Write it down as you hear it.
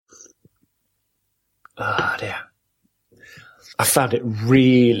Ah, dear. I found it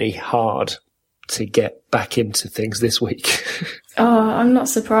really hard to get back into things this week. Oh, I'm not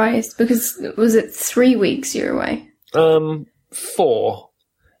surprised, because was it 3 weeks you were away? 4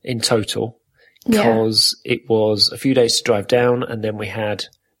 in total, because it was a few days to drive down, and then we had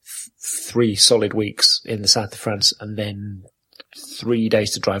 3 solid weeks in the south of France, and then 3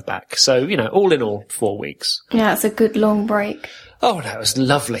 days to drive back. So, all in all, 4 weeks. Yeah, it's a good long break. Oh, no, it was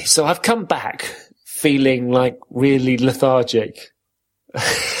lovely. So I've come back feeling like really lethargic.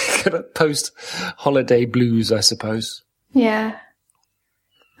 Kind of post-holiday blues, I suppose. Yeah.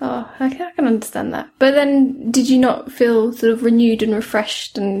 Oh, I can understand that. But then, did you not feel sort of renewed and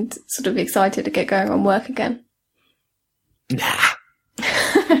refreshed and sort of excited to get going on work again? Nah.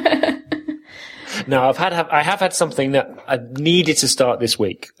 No, I have had something that I needed to start this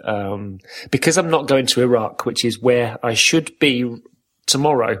week, because I'm not going to Iraq, which is where I should be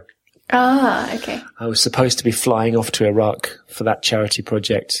tomorrow. Ah, okay. I was supposed to be flying off to Iraq for that charity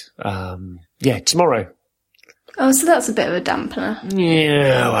project. Tomorrow. Oh, so that's a bit of a dampener.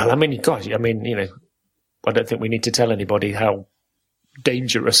 Yeah, well, I don't think we need to tell anybody how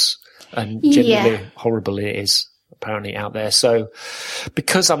dangerous and genuinely horrible it is, apparently, out there. So,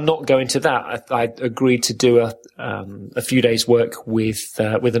 because I'm not going to that, I agreed to do a few days' work with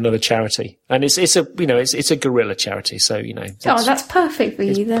another charity, and it's a guerrilla charity. So that's perfect for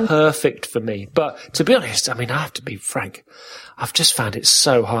you then. Perfect for me. But to be honest, I have to be frank. I've just found it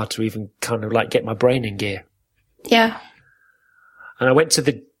so hard to even kind of get my brain in gear. Yeah. And I went to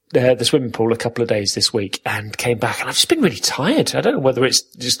the swimming pool a couple of days this week and came back, and I've just been really tired. I don't know whether it's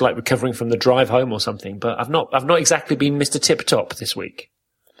just recovering from the drive home or something, but I've not exactly been Mr. Tip-Top this week.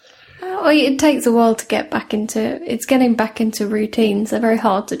 Well, it takes a while to get back it's getting back into routines. They're very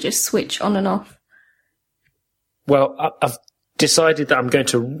hard to just switch on and off. Well, I've decided that I'm going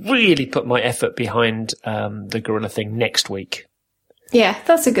to really put my effort behind the gorilla thing next week. Yeah,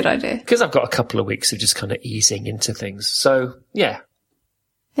 that's a good idea. Because I've got a couple of weeks of just kind of easing into things. So, yeah.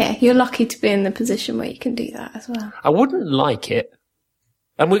 Yeah, you're lucky to be in the position where you can do that as well. I wouldn't like it.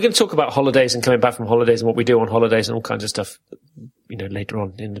 And we're going to talk about holidays and coming back from holidays and what we do on holidays and all kinds of stuff, later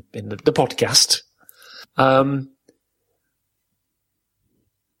on in the podcast. But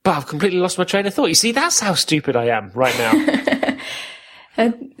I've completely lost my train of thought. You see, that's how stupid I am right now.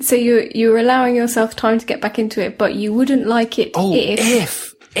 So you're allowing yourself time to get back into it, but you wouldn't like it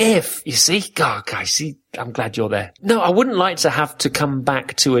if you see, God, guys, see, I'm glad you're there. No, I wouldn't like to have to come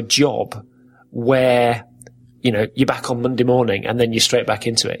back to a job where, you're back on Monday morning and then you're straight back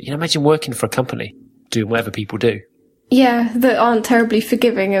into it. Imagine working for a company, doing whatever people do. Yeah, that aren't terribly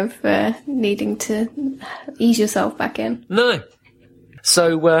forgiving of needing to ease yourself back in. No.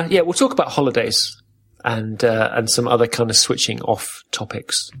 So, we'll talk about holidays and some other kind of switching off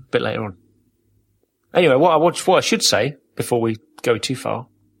topics a bit later on. Anyway, what I should say before we go too far,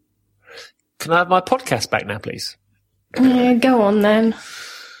 can I have my podcast back now, please? Yeah, go on then.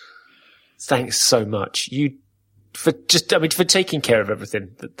 Thanks so much. For taking care of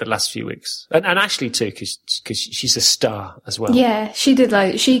everything the last few weeks. And Ashley too, cause she's a star as well. Yeah, she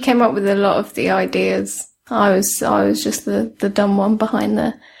did she came up with a lot of the ideas. I was just the dumb one behind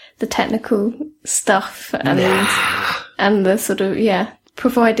the technical stuff and the sort of,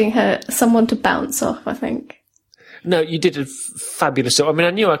 providing her someone to bounce off, I think. No, you did a fabulous job.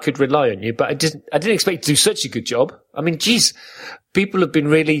 I knew I could rely on you, but I didn't expect you to do such a good job. Geez, people have been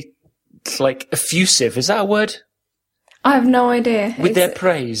really, effusive. Is that a word? I have no idea. With their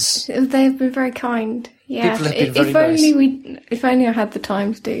praise. They've been very kind. Yeah. People have been very nice. If only I had the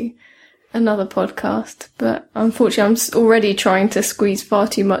time to do another podcast, but unfortunately I'm already trying to squeeze far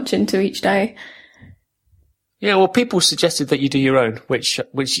too much into each day. Yeah, well, people suggested that you do your own, which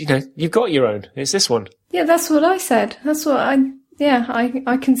you've got your own. It's this one. Yeah, that's what I said. That's what I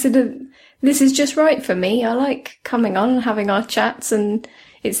consider this is just right for me. I like coming on and having our chats, and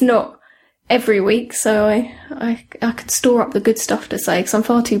it's not every week, so I could store up the good stuff to say, because I'm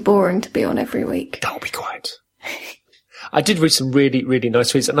far too boring to be on every week. Don't be quiet. I did read some really, really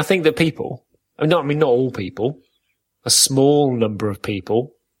nice tweets, and I think that people, not all people, a small number of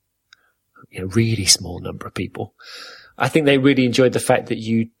people, really small number of people, I think they really enjoyed the fact that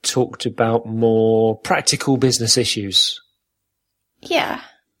you talked about more practical business issues. Yeah.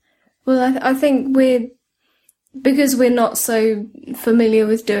 Well, I think because we're not so familiar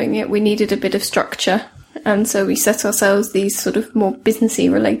with doing it, we needed a bit of structure. And so we set ourselves these sort of more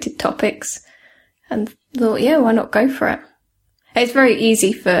businessy related topics and thought, why not go for it? It's very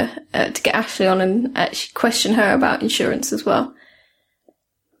easy to get Ashley on and actually question her about insurance as well.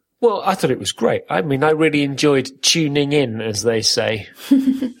 Well, I thought it was great. I really enjoyed tuning in, as they say,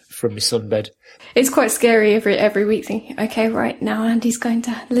 from my sunbed. It's quite scary every week thinking, okay, right, now Andy's going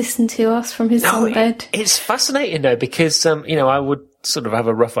to listen to us from his sunbed. It's fascinating though, because, I would sort of have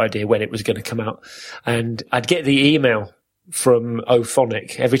a rough idea when it was going to come out, and I'd get the email from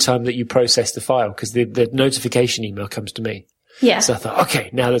Ophonic every time that you process the file, because the notification email comes to me. Yeah. So I thought, okay,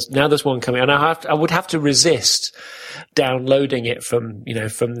 now there's one coming, and I would have to resist downloading it from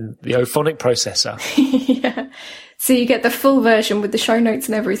the Ophonic processor. Yeah. So you get the full version with the show notes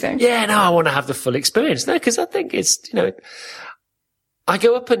and everything. Yeah, no, I want to have the full experience. No, because I think it's, I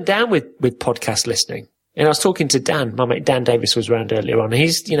go up and down with podcast listening. And I was talking to Dan, my mate Dan Davis was around earlier on.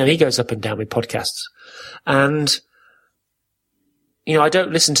 He's, he goes up and down with podcasts. And, I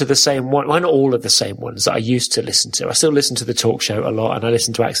don't listen to the same one, well, not all of the same ones that I used to listen to. I still listen to the talk show a lot, and I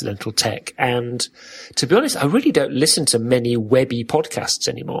listen to Accidental Tech. And to be honest, I really don't listen to many webby podcasts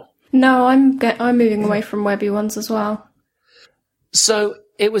anymore. No, I'm moving away from webby ones as well. So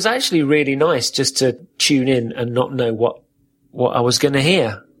it was actually really nice just to tune in and not know what I was going to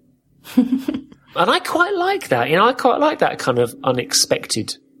hear. And I quite like that. I quite like that kind of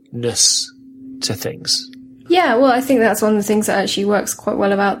unexpectedness to things. Yeah, well, I think that's one of the things that actually works quite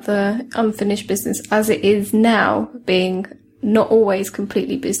well about the unfinished business as it is now, being not always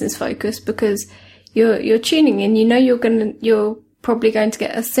completely business focused, because you're tuning in, you're probably going to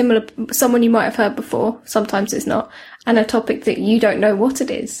get a similar, someone you might have heard before, sometimes it's not, and a topic that you don't know what it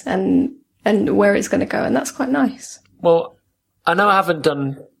is and where it's going to go, and that's quite nice. Well, I know I haven't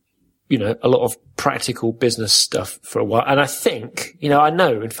done, a lot of practical business stuff for a while, and I think, I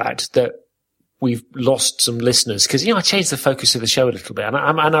know, in fact, that we've lost some listeners, because, I changed the focus of the show a little bit, and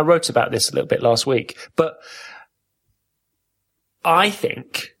I wrote about this a little bit last week, but I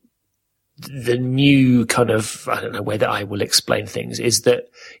think the new kind of, I don't know whether I will explain things, is that,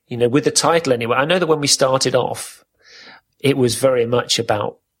 with the title anyway, I know that when we started off, it was very much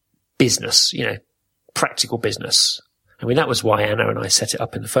about business, practical business. I mean, that was why Anna and I set it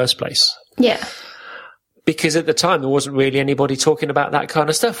up in the first place. Yeah. Because at the time, there wasn't really anybody talking about that kind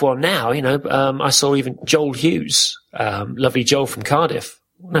of stuff. Well, now, I saw even Joel Hughes, lovely Joel from Cardiff.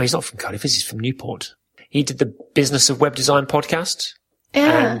 No, he's not from Cardiff, he's from Newport. He did the Business of Web Design podcast.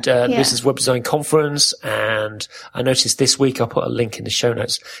 Yeah, and Business Web Design Conference, and I noticed this week, I'll put a link in the show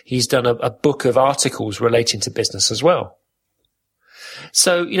notes, he's done a book of articles relating to business as well.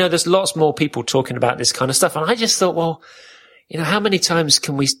 So, there's lots more people talking about this kind of stuff, and I just thought, well, how many times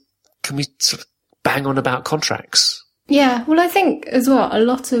can we sort of bang on about contracts? Yeah, well, I think as well,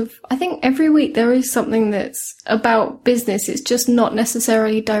 I think every week there is something that's about business, it's just not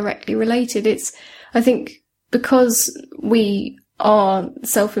necessarily directly related. I think because we are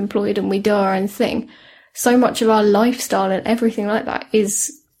self-employed and we do our own thing, so much of our lifestyle and everything like that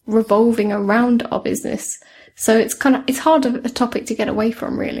is revolving around our business. So it's hard a topic to get away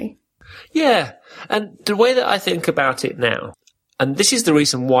from, really. Yeah. And the way that I think about it now, and this is the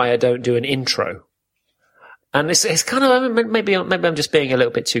reason why I don't do an intro, and it's kind of, maybe I'm just being a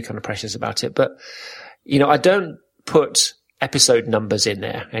little bit too kind of precious about it, but, I don't put episode numbers in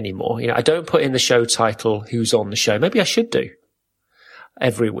there anymore. I don't put in the show title, who's on the show. Maybe I should do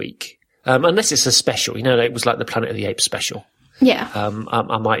every week. Unless it's a special, it was like the Planet of the Apes special. Yeah.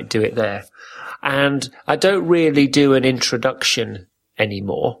 I might do it there. And I don't really do an introduction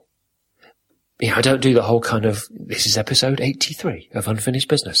anymore. I don't do the whole kind of, this is episode 83 of Unfinished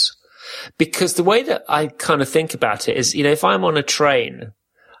Business. Because the way that I kind of think about it is, if I'm on a train,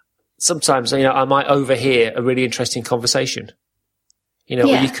 sometimes, I might overhear a really interesting conversation. Or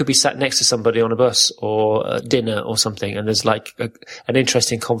you could be sat next to somebody on a bus or at dinner or something, and there's like an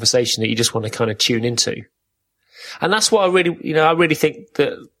interesting conversation that you just want to kind of tune into. And that's what I really think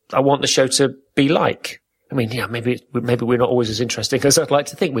that I want the show to be like. I mean, maybe we're not always as interesting as I'd like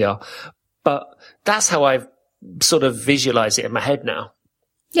to think we are, but that's how I sort of visualize it in my head now.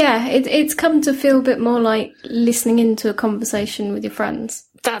 Yeah, it's come to feel a bit more like listening into a conversation with your friends.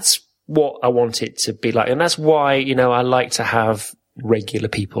 That's what I want it to be like. And that's why, I like to have regular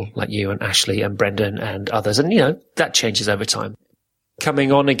people like you and Ashley and Brendan and others. And, that changes over time,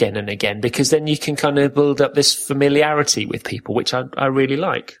 coming on again and again, because then you can kind of build up this familiarity with people, which I really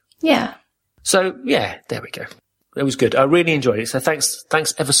like. Yeah. So, yeah, there we go. It was good. I really enjoyed it. So thanks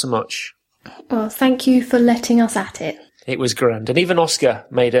ever so much. Well, thank you for letting us at it. It was grand. And even Oscar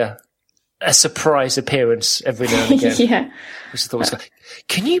made a surprise appearance every now and again. Yeah. Which I thought was like,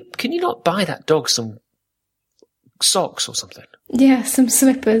 can you not buy that dog some socks or something? Yeah, some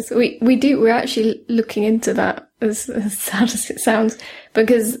slippers. We're actually looking into that, as sad as it sounds,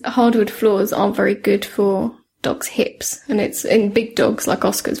 because hardwood floors aren't very good for dogs' hips, and it's in big dogs like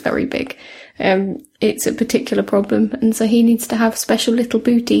Oscar's very big, it's a particular problem. And so he needs to have special little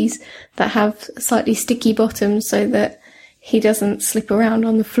booties that have slightly sticky bottoms so that he doesn't slip around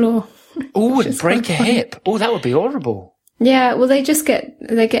on the floor. Oh, and break a hip. Oh, that would be horrible. Yeah, well, they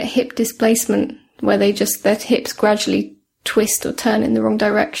get hip displacement where their hips gradually twist or turn in the wrong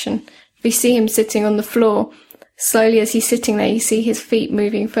direction. If you see him sitting on the floor, slowly as he's sitting there, you see his feet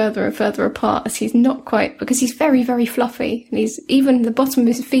moving further and further apart as he's not quite, because he's very, very fluffy. And even the bottom of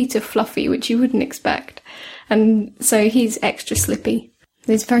his feet are fluffy, which you wouldn't expect. And so he's extra slippy.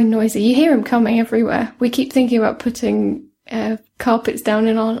 It's very noisy. You hear him coming everywhere. We keep thinking about putting carpets down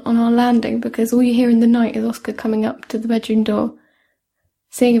on our landing, because all you hear in the night is Oscar coming up to the bedroom door,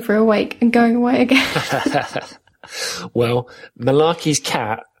 seeing if we're awake and going away again. Well, Malarkey's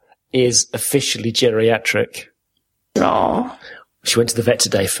cat is officially geriatric. Aww. She went to the vet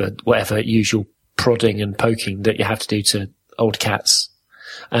today for whatever usual prodding and poking that you have to do to old cats.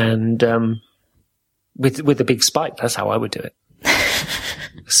 And with a big spike, that's how I would do it.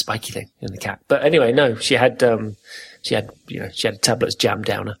 A spiky thing in the cat. But anyway, no, she had tablets jammed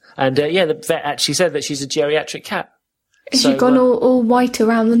down her. And the vet actually said that she's a geriatric cat. Has she gone all white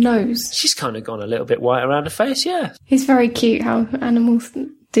around the nose? She's kind of gone a little bit white around her face, yeah. It's very cute how animals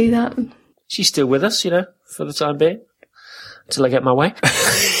do that. She's still with us, for the time being, until I get my way.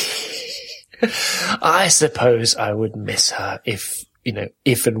 I suppose I would miss her if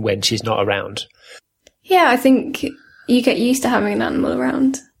and when she's not around. Yeah, I think you get used to having an animal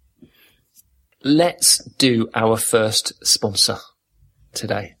around. Let's do our first sponsor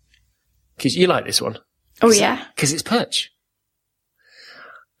today. Because you like this one. Oh, yeah. Because it's Perch.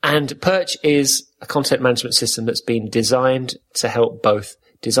 And Perch is a content management system that's been designed to help both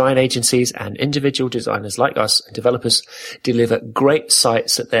design agencies and individual designers like us and developers deliver great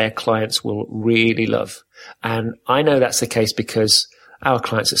sites that their clients will really love. And I know that's the case because our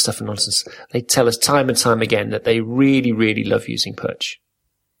clients at Stuff and Nonsense, they tell us time and time again that they really, really love using Perch.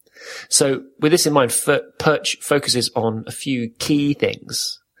 So with this in mind, Perch focuses on a few key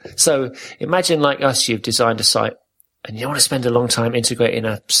things. So imagine like us, you've designed a site and you don't want to spend a long time integrating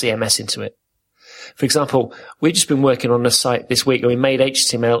a CMS into it. For example, we've just been working on a site this week and we made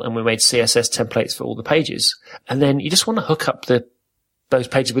HTML and we made CSS templates for all the pages. And then you just want to hook up those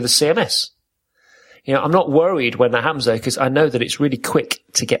pages with a CMS. I'm not worried when that happens though, because I know that it's really quick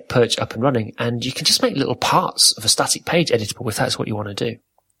to get Perch up and running and you can just make little parts of a static page editable if that's what you want to do.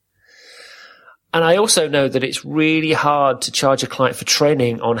 And I also know that it's really hard to charge a client for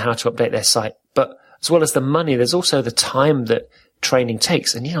training on how to update their site. But as well as the money, there's also the time that training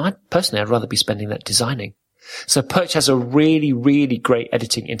takes. And, I'd rather be spending that designing. So Perch has a really, really great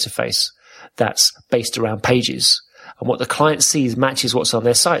editing interface that's based around pages. And what the client sees matches what's on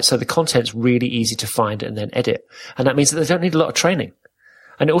their site. So the content's really easy to find and then edit. And that means that they don't need a lot of training.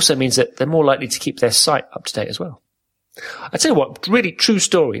 And it also means that they're more likely to keep their site up to date as well. I tell you what, really true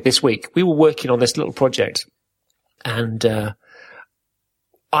story this week. We were working on this little project and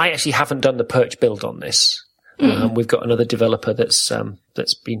I actually haven't done the Perch build on this. We've got another developer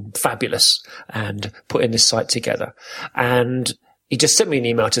that's been fabulous and putting this site together. And he just sent me an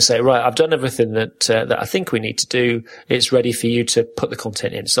email to say, right, I've done everything that I think we need to do. It's ready for you to put the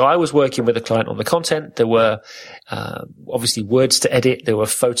content in. So I was working with the client on the content. There were obviously words to edit. There were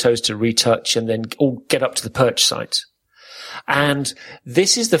photos to retouch and then all get up to the Perch site. And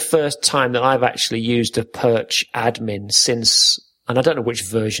this is the first time that I've actually used a Perch admin since, and I don't know which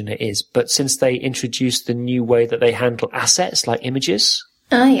version it is, but since they introduced the new way that they handle assets like images.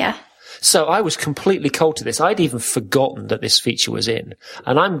 Oh, yeah. So I was completely cold to this. I'd even forgotten that this feature was in.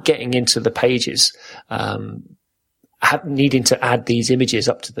 And I'm getting into the pages, needing to add these images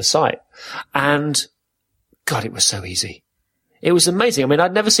up to the site. And God, it was so easy. It was amazing. I mean,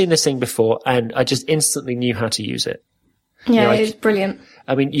 I'd never seen this thing before and I just instantly knew how to use it. Yeah, it's brilliant.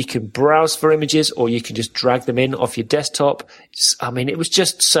 I mean, you can browse for images or you can just drag them in off your desktop. It was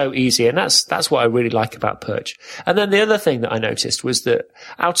just so easy. And that's what I really like about Perch. And then the other thing that I noticed was that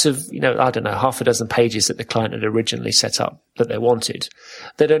out of, I don't know, half a dozen pages that the client had originally set up that they wanted,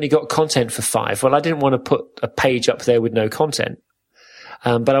 they'd only got content for 5. Well, I didn't want to put a page up there with no content.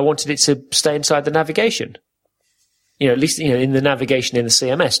 But I wanted it to stay inside the navigation. At least, in the navigation in the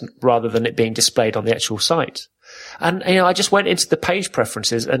CMS rather than it being displayed on the actual site. And, I just went into the page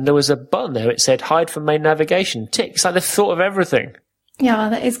preferences and there was a button there. It said hide from main navigation. Tick. It's like they've thought of everything. Yeah,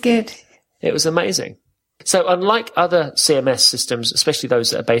 that is good. It was amazing. So unlike other CMS systems, especially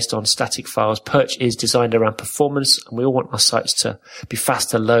those that are based on static files, Perch is designed around performance and we all want our sites to be fast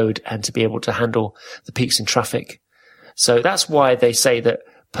to load and to be able to handle the peaks in traffic. So that's why they say that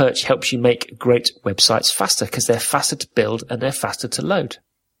Perch helps you make great websites faster because they're faster to build and they're faster to load.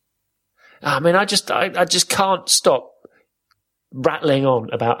 I mean, I just can't stop rattling on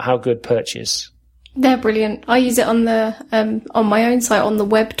about how good Perch is. They're brilliant. I use it on the on my own site, on the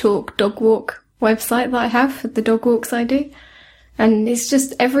Web Talk Dog Walk website that I have for the dog walks I do. And it's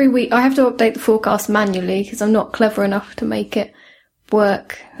just every week I have to update the forecast manually because I'm not clever enough to make it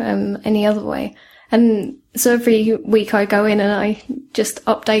work any other way. And so every week I go in and I just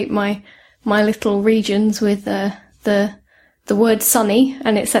update my little regions with the word sunny,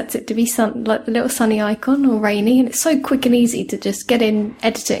 and it sets it to be sun, like the little sunny icon, or rainy, and it's so quick and easy to just get in,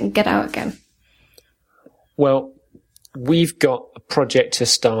 edit it, and get out again. Well, we've got a project to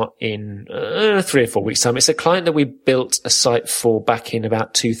start in 3 or 4 weeks' time. It's a client that we built a site for back in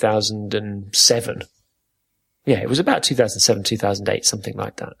about 2007. Yeah, it was about 2007, 2008, something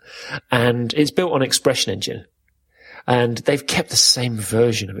like that. And it's built on Expression Engine. And they've kept the same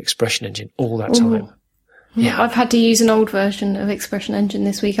version of Expression Engine all that time. Ooh. Yeah, I've had to use an old version of Expression Engine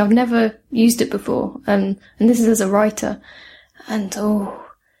this week. I've never used it before, and this is as a writer. And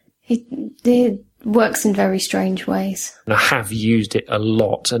it works in very strange ways. I have used it a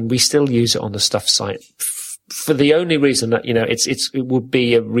lot, and we still use it on the Stuff site for the only reason that, it would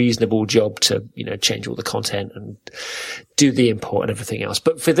be a reasonable job to, change all the content and do the import and everything else.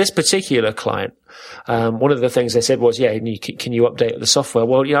 But for this particular client, one of the things they said was, can you update the software?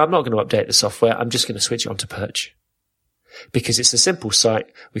 Well, I'm not going to update the software. I'm just going to switch it on to Perch because it's a simple site.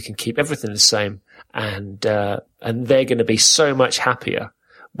 We can keep everything the same, and they're going to be so much happier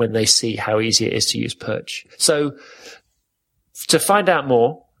when they see how easy it is to use Perch. So to find out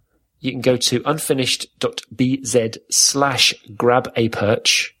more, you can go to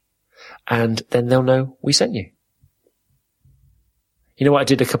unfinished.bz/grabaperch, and then they'll know we sent you. You know what I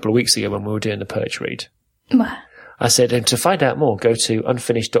did a couple of weeks ago when we were doing the Perch read? What? I said, and to find out more, go to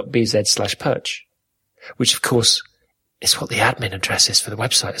unfinished.bz/perch, which of course is what the admin address is for the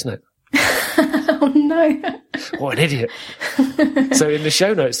website, isn't it? Oh no. What an idiot. So in the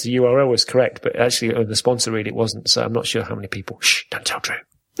show notes, the URL was correct, but actually on the sponsor read, it wasn't. So I'm not sure how many people. Shh, don't tell Drew.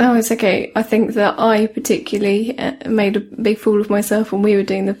 Oh, it's okay. I think that I particularly made a big fool of myself when we were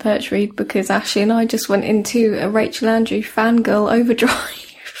doing the Perch read because Ashley and I just went into a Rachel Andrew fangirl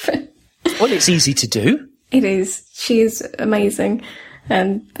overdrive. Well, it's easy to do. It is. She is amazing.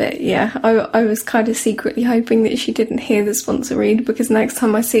 But yeah, I was kind of secretly hoping that she didn't hear the sponsor read because next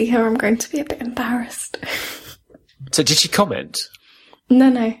time I see her, I'm going to be a bit embarrassed. So did she comment?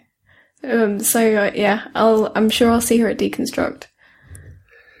 No. Yeah, I'm sure I'll see her at Deconstruct.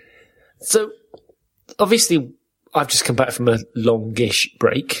 So, obviously, I've just come back from a longish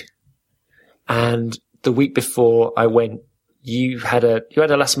break, and the week before I went, you had a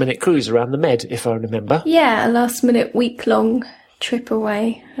last minute cruise around the Med, if I remember. Yeah, a last minute week-long trip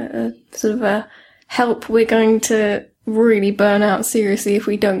away. Sort of a help we're going to really burn out seriously if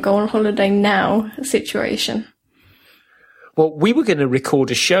we don't go on holiday now situation. Well, we were going to record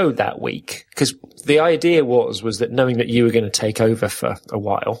a show that week, because the idea was that knowing that you were going to take over for a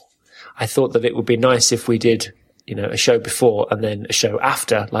while, I thought that it would be nice if we did, a show before and then a show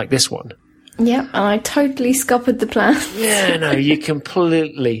after, like this one. Yep, and I totally scuppered the plan. Yeah, no, you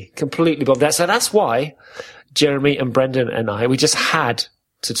completely bombed that. So that's why Jeremy and Brendan and we just had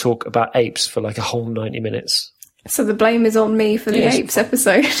to talk about apes for like a whole 90 minutes. So the blame is on me for the apes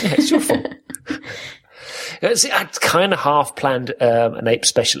episode. Yeah, it's your fault. I'd kind of half planned an ape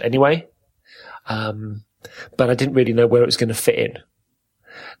special anyway, but I didn't really know where it was going to fit in.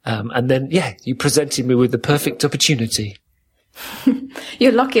 And then, you presented me with the perfect opportunity.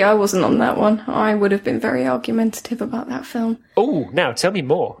 You're lucky I wasn't on that one. I would have been very argumentative about that film. Oh, now tell me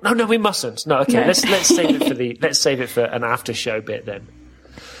more. No, we mustn't. No, okay, no. Let's save it let's save it for an after show bit then.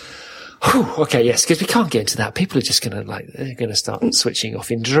 Whew, okay, yes, because we can't get into that. People are just they're going to start switching off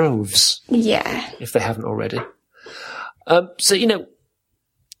in droves. Yeah. If they haven't already. So,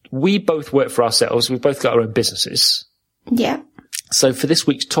 we both work for ourselves. We've both got our own businesses. Yeah. So for this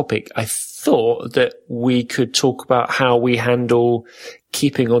week's topic, I thought that we could talk about how we handle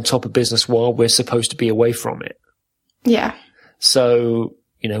keeping on top of business while we're supposed to be away from it. Yeah. So,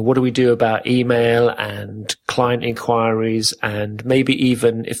 what do we do about email and client inquiries and maybe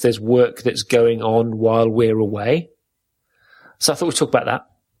even if there's work that's going on while we're away? So I thought we'd talk about that.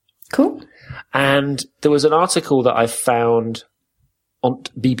 Cool. And there was an article that I found on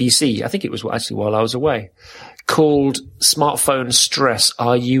BBC, I think it was actually while I was away, called Smartphone Stress,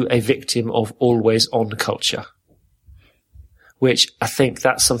 Are You a Victim of Always On Culture? Which I think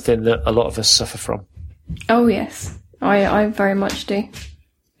that's something that a lot of us suffer from. Oh, yes. I very much do.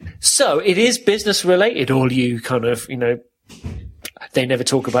 So it is business related, all you they never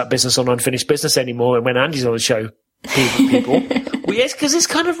talk about business on Unfinished Business anymore. And when Andy's on the show, people. Well, yes, because it's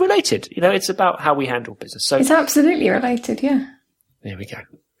kind of related. You know, it's about how we handle business. So it's absolutely related, yeah. There we go.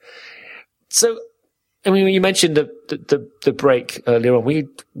 So, I mean, you mentioned the break earlier on.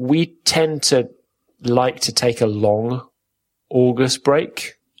 We tend to like to take a long August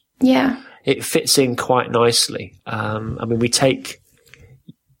break. Yeah. It fits in quite nicely. I mean, we take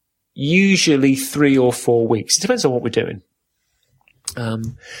usually 3 or 4 weeks. It depends on what we're doing.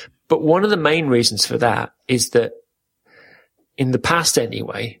 But one of the main reasons for that is that in the past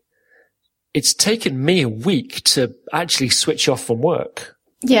anyway, it's taken me a week to actually switch off from work.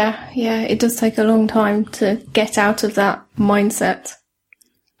 Yeah, it does take a long time to get out of that mindset.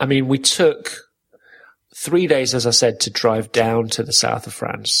 I mean, we took 3 days, as I said, to drive down to the south of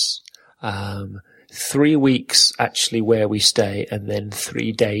France. 3 weeks actually where we stay, and then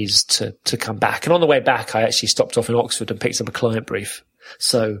 3 days to come back. And on the way back, I actually stopped off in Oxford and picked up a client brief.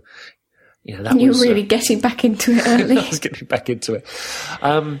 So, you know, you were really getting back into it early. I was getting back into it.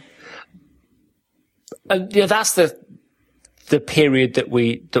 And you know, that's the period that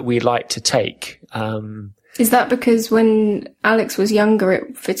we like to take. Is that because when Alex was younger,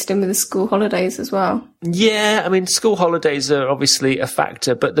 it fitted in with the school holidays as well? Yeah, I mean, school holidays are obviously a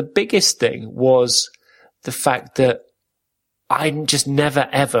factor, but the biggest thing was the fact that I just never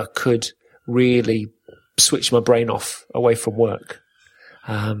ever could really switch my brain off away from work.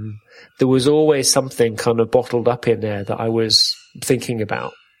 There was always something kind of bottled up in there that I was thinking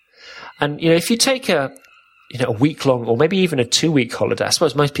about. And, you know, if you take a week-long or maybe even a 2-week holiday, I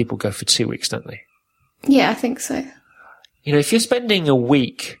suppose most people go for 2 weeks, don't they? Yeah, I think so. You know, if you're spending a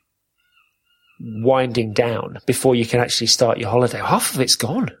week winding down before you can actually start your holiday, half of it's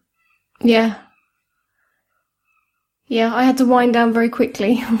gone. Yeah. Yeah, I had to wind down very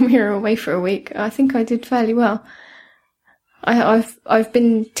quickly when we were away for a week. I think I did fairly well. I've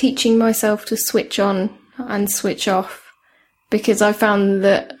been teaching myself to switch on and switch off because I found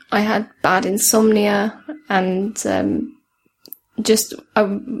that I had bad insomnia and I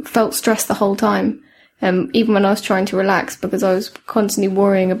felt stressed the whole time, even when I was trying to relax because I was constantly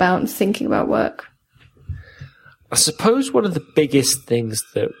worrying about and thinking about work. I suppose one of the biggest things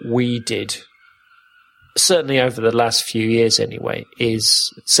that we did, certainly over the last few years anyway,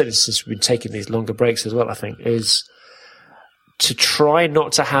 is, certainly since we've been taking these longer breaks as well, I think, is to try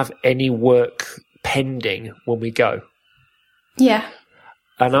not to have any work pending when we go. Yeah.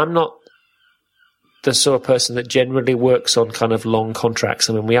 And I'm not the sort of person that generally works on kind of long contracts.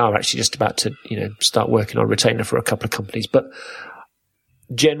 I mean, we are actually just about to, you know, start working on retainer for a couple of companies. But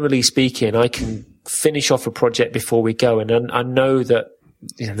generally speaking, I can finish off a project before we go. And I know that,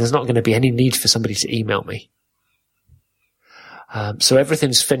 you know, there's not going to be any need for somebody to email me. So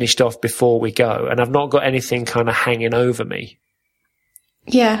everything's finished off before we go. And I've not got anything kind of hanging over me.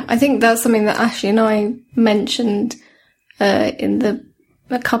 Yeah, I think that's something that Ashley and I mentioned a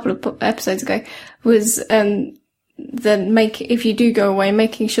couple of episodes ago, was if you do go away,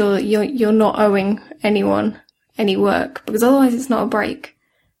 making sure that you're not owing anyone any work, because otherwise it's not a break.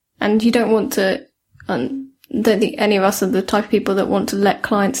 And you don't want to, don't think any of us are the type of people that want to let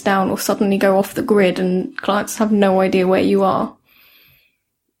clients down or suddenly go off the grid and clients have no idea where you are.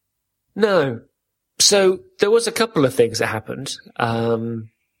 No. So there was a couple of things that happened.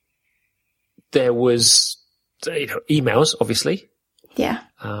 There was, you know, emails, obviously. Yeah.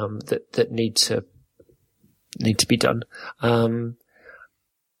 That need to be done.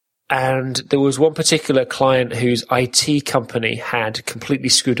 And there was one particular client whose IT company had completely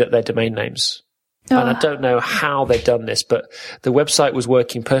screwed up their domain names. Oh. And I don't know how they'd done this, but the website was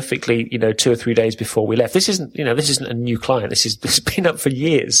working perfectly, you know, 2 or 3 days before we left. This isn't a new client. This has been up for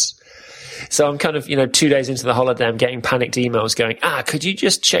years. So I'm kind of, you know, 2 days into the holiday, I'm getting panicked emails going, could you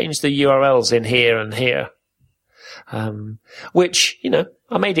just change the URLs in here and here? Which, you know,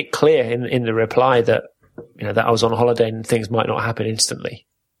 I made it clear in the reply that, you know, that I was on holiday and things might not happen instantly.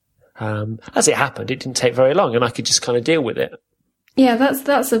 As it happened, it didn't take very long and I could just kind of deal with it. Yeah,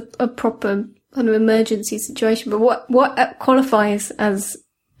 that's a proper kind of emergency situation. But what qualifies as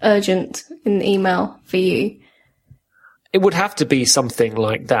urgent in the email for you? It would have to be something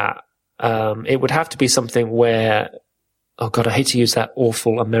like that. It would have to be something where, oh God, I hate to use that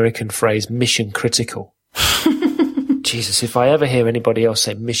awful American phrase, mission critical. Jesus, if I ever hear anybody else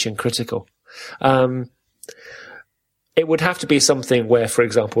say mission critical, it would have to be something where, for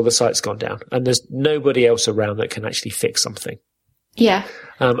example, the site's gone down and there's nobody else around that can actually fix something. Yeah.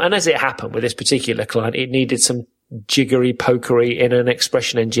 And as it happened with this particular client, it needed some jiggery pokery in an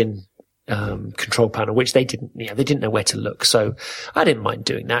expression engine control panel, which they didn't know where to look. So I didn't mind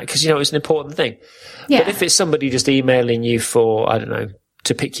doing that because, you know, it was an important thing. Yeah. But if it's somebody just emailing you for, I don't know,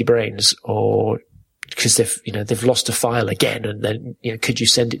 to pick your brains or because they've lost a file again, and then, could you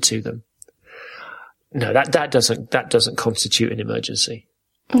send it to them? No, that doesn't constitute an emergency.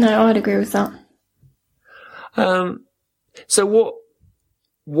 No, I'd agree with that. So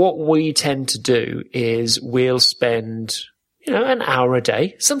what we tend to do is we'll spend, an hour a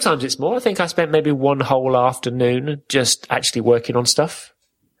day. Sometimes it's more. I think I spent maybe one whole afternoon just actually working on stuff,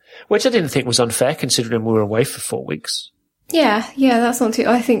 which I didn't think was unfair considering we were away for 4 weeks. Yeah, that's not too.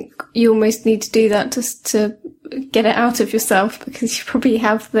 I think you almost need to do that just to get it out of yourself, because you probably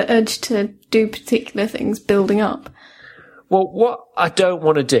have the urge to do particular things building up. Well, what I don't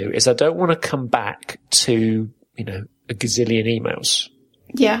want to do is I don't want to come back to, a gazillion emails.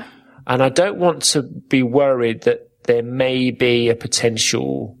 Yeah. And I don't want to be worried that there may be a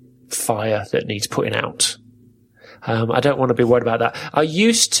potential fire that needs putting out. I don't want to be worried about that. I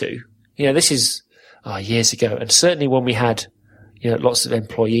used to, this is years ago, and certainly when we had, lots of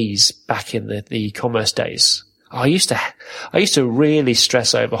employees back in the e-commerce days, I used to really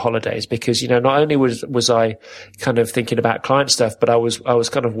stress over holidays because, not only was I kind of thinking about client stuff, but I was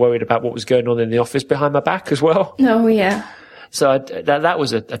kind of worried about what was going on in the office behind my back as well. Oh, yeah. So that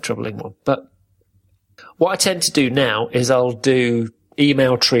was a troubling one. But what I tend to do now is I'll do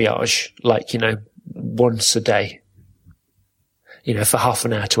email triage, like, once a day, for half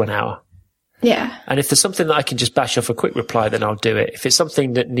an hour to an hour. Yeah. And if there's something that I can just bash off a quick reply, then I'll do it. If it's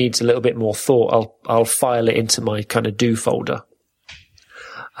something that needs a little bit more thought, I'll file it into my kind of do folder.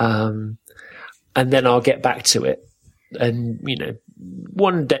 And then I'll get back to it. And,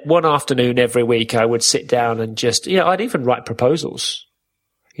 one afternoon every week I would sit down and just, I'd even write proposals.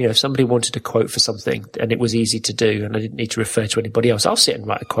 If somebody wanted a quote for something and it was easy to do and I didn't need to refer to anybody else, I'll sit and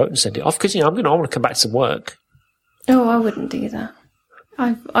write a quote and send it off because, I want to come back to some work. Oh, I wouldn't do that.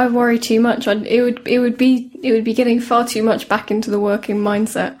 I worry too much. It would be getting far too much back into the working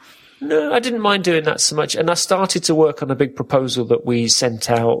mindset. No, I didn't mind doing that so much. And I started to work on a big proposal that we sent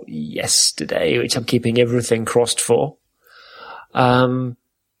out yesterday, which I'm keeping everything crossed for. I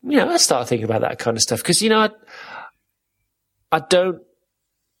started thinking about that kind of stuff because, I don't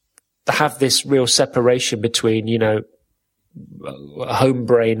have this real separation between, home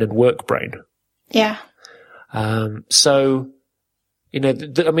brain and work brain. Yeah. So,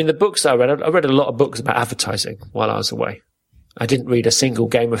 the books I read a lot of books about advertising while I was away. I didn't read a single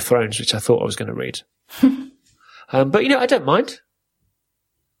Game of Thrones, which I thought I was going to read. But, I don't mind.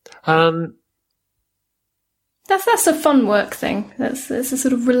 That's a fun work thing. That's a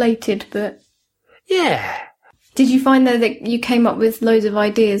sort of related, but... Yeah. Did you find though that you came up with loads of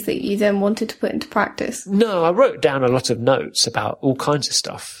ideas that you then wanted to put into practice? No, I wrote down a lot of notes about all kinds of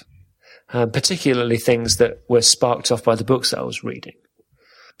stuff. Particularly things that were sparked off by the books that I was reading.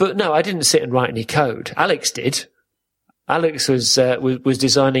 But no, I didn't sit and write any code. Alex did. Alex was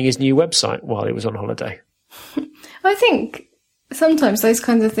designing his new website while he was on holiday. I think sometimes those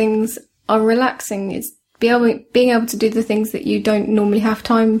kinds of things are relaxing. It's being able to do the things that you don't normally have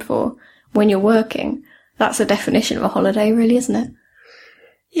time for when you're working. That's a definition of a holiday, really, isn't it?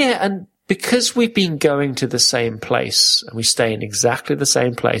 Yeah, and because we've been going to the same place and we stay in exactly the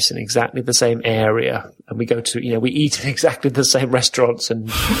same place in exactly the same area and we go to, we eat in exactly the same restaurants and,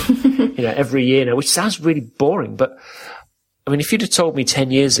 every year now, which sounds really boring. But I mean, if you'd have told me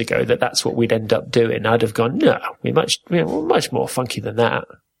 10 years ago that that's what we'd end up doing, I'd have gone, no, we're much more funky than that.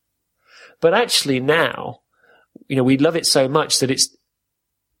 But actually now, we love it so much that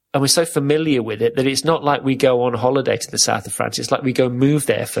and we're so familiar with it that it's not like we go on holiday to the south of France. It's like we go move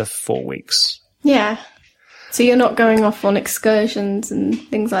there for 4 weeks. Yeah. So you're not going off on excursions and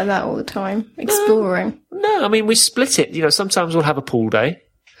things like that all the time, exploring? No, I mean, we split it. Sometimes we'll have a pool day.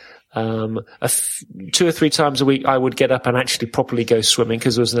 2 or 3 times a week I would get up and actually properly go swimming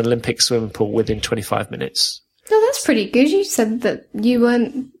because there was an Olympic swimming pool within 25 minutes. Oh, that's pretty good. You said that you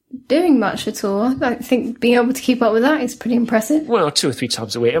weren't doing much at all. I think being able to keep up with that is pretty impressive. Well, 2 or 3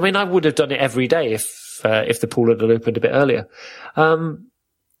 times a week. I mean, I would have done it every day if the pool had opened a bit earlier.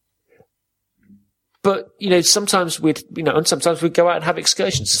 But sometimes we'd go out and have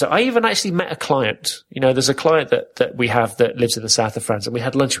excursions. So I even actually met a client. There's a client that we have that lives in the south of France, and we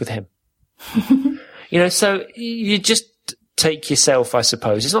had lunch with him. So you just take yourself, I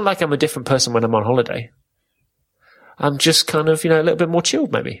suppose. It's not like I'm a different person when I'm on holiday. I'm just kind of, a little bit more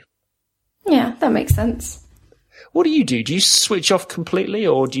chilled, maybe. Yeah, that makes sense. What do you do? Do you switch off completely,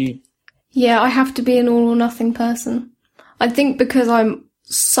 or do you... Yeah, I have to be an all or nothing person. I think because I'm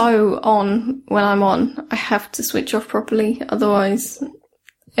so on when I'm on, I have to switch off properly. Otherwise,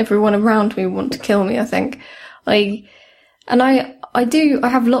 everyone around me want to kill me, I think. I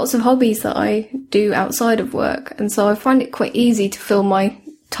have lots of hobbies that I do outside of work, and so I find it quite easy to fill my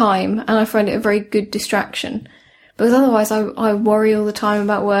time, and I find it a very good distraction. Because otherwise I worry all the time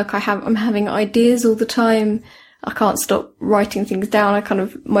about work. I'm having ideas all the time. I can't stop writing things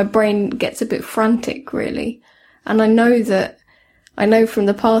down. My brain gets a bit frantic, really. And I know from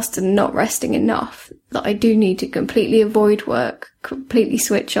the past and not resting enough that I do need to completely avoid work, completely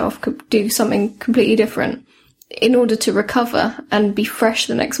switch off, do something completely different in order to recover and be fresh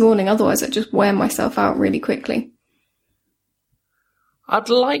the next morning. Otherwise I just wear myself out really quickly. I'd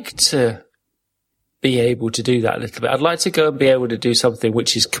like to be able to do that a little bit. I'd like to go and be able to do something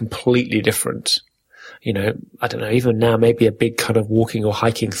which is completely different. You know, I don't know, even now, maybe a big kind of walking or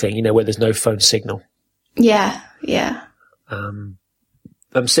hiking thing, you know, where there's no phone signal. Yeah.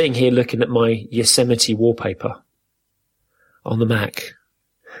 I'm sitting here looking at my Yosemite wallpaper on the Mac,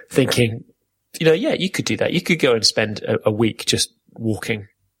 thinking, you know, yeah, you could do that. You could go and spend a week just walking.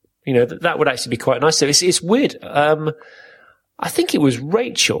 You know, that would actually be quite nice. So it's weird. I think it was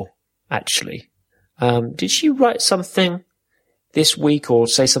Rachel, actually. Did she write something this week or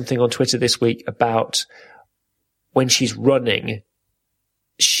say something on Twitter this week about when she's running,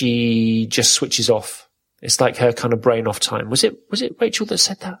 she just switches off? It's like her kind of brain off time. Was it Rachel that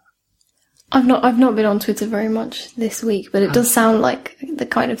said that? I've not been on Twitter very much this week, but it does sound like the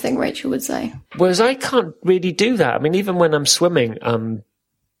kind of thing Rachel would say. Whereas I can't really do that. I mean, even when I'm swimming,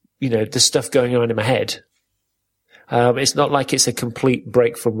 you know, there's stuff going on in my head. It's not like it's a complete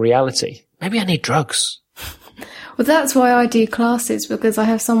break from reality. Maybe I need drugs. Well, that's why I do classes, because I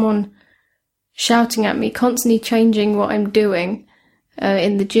have someone shouting at me, constantly changing what I'm doing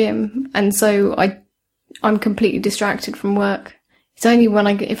in the gym. And so I'm completely distracted from work. It's only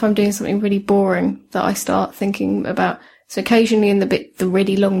if I'm doing something really boring that I start thinking about. So occasionally in the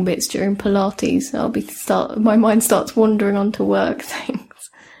really long bits during Pilates, my mind starts wandering onto work things.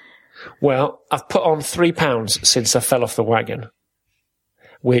 Well, I've put on 3 pounds since I fell off the wagon,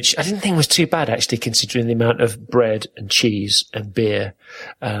 which I didn't think was too bad, actually, considering the amount of bread and cheese and beer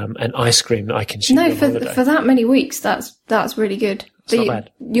and ice cream that I consumed on holiday. For that many weeks, that's really good. It's not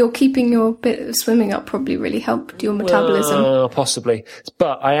bad. You're keeping your bit of swimming up probably really helped your metabolism. Possibly.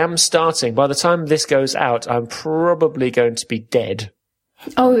 But I am starting. By the time this goes out, I'm probably going to be dead.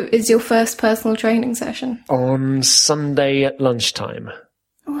 Oh, is your first personal training session? On Sunday at lunchtime.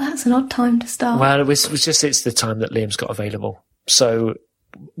 Oh, that's an odd time to start. Well, it's the time that Liam's got available. So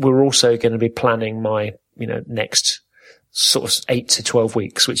we're also going to be planning my, you know, next sort of 8 to 12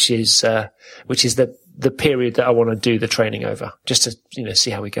 weeks, which is the period that I want to do the training over, just to, you know, see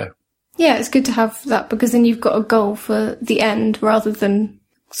how we go. Yeah, it's good to have that, because then you've got a goal for the end rather than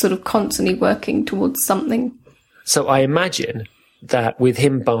sort of constantly working towards something. So I imagine that with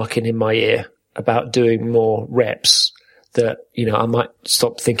him barking in my ear about doing more reps, that, you know, I might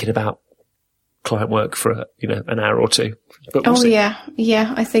stop thinking about client work for, you know, an hour or two. But we'll see.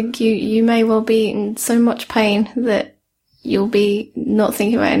 Yeah. I think you may well be in so much pain that you'll be not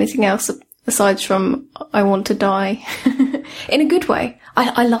thinking about anything else aside from I want to die in a good way.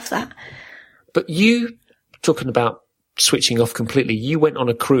 I love that. But you, talking about switching off completely, you went on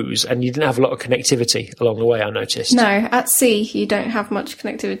a cruise and you didn't have a lot of connectivity along the way, I noticed. No, at sea you don't have much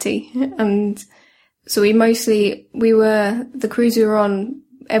connectivity, and so the cruise we were on,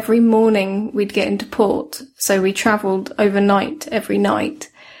 every morning we'd get into port, so we travelled overnight every night,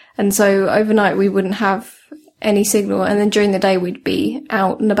 and so overnight we wouldn't have any signal, and then during the day we'd be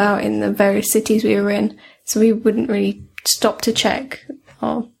out and about in the various cities we were in, so we wouldn't really stop to check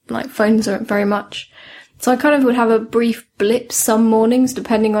our phones very much. So I kind of would have a brief blip some mornings,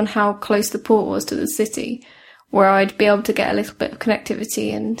 depending on how close the port was to the city, where I'd be able to get a little bit of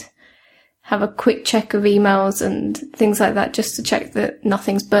connectivity and have a quick check of emails and things like that, just to check that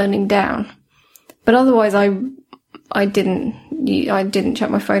nothing's burning down. But otherwise I didn't check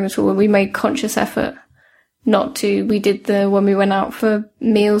my phone at all. We made conscious effort not to. We did when we went out for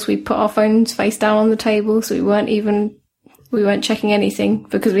meals, we put our phones face down on the table, so we weren't checking anything,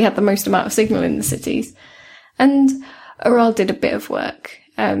 because we had the most amount of signal in the cities. And Aral did a bit of work,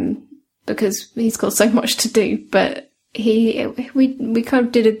 because he's got so much to do, but we kind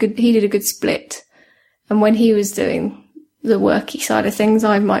of did a good split. And when he was doing the worky side of things,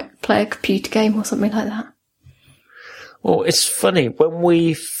 I might play a computer game or something like that. Well, it's funny, when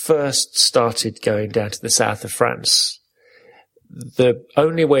we first started going down to the south of France, the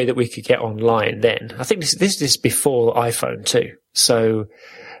only way that we could get online then, I think this is before iPhone too. So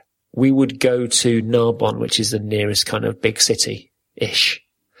we would go to Narbonne, which is the nearest kind of big city-ish,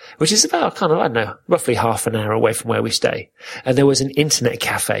 which is about kind of, I don't know, roughly half an hour away from where we stay. And there was an internet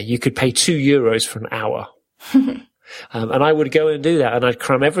cafe. You could pay €2 for an hour. And I would go and do that, and I'd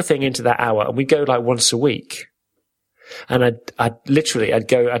cram everything into that hour, and we'd go like once a week. And I'd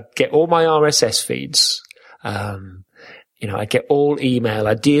get all my RSS feeds. I'd get all email.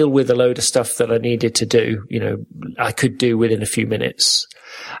 I'd deal with a load of stuff that I needed to do, I could do within a few minutes.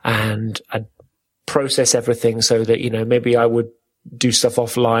 And I'd process everything so that, maybe I would do stuff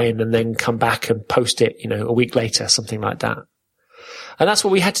offline and then come back and post it, a week later, something like that. And that's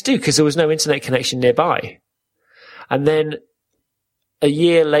what we had to do because there was no internet connection nearby. And then a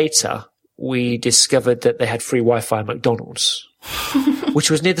year later, we discovered that they had free Wi-Fi at McDonald's,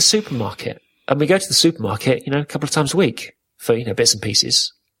 which was near the supermarket. And we go to the supermarket, a couple of times a week for, bits and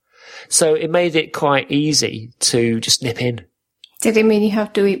pieces. So it made it quite easy to just nip in. Did it mean you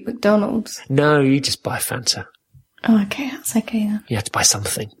have to eat McDonald's? No, you just buy Fanta. Oh, okay. That's okay then. You have to buy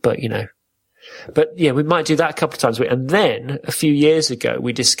something, but But yeah, we might do that a couple of times a week. And then a few years ago,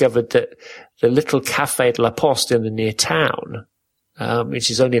 we discovered that the little Café de la Poste in the near town,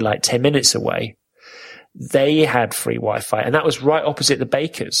 which is only like 10 minutes away, they had free Wi-Fi, and that was right opposite the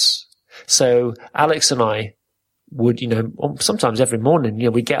baker's. So Alex and I would, sometimes every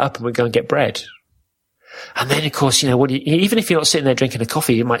morning, we'd get up and we'd go and get bread. And then, of course, even if you're not sitting there drinking a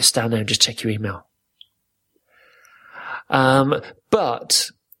coffee, you might stand there and just check your email.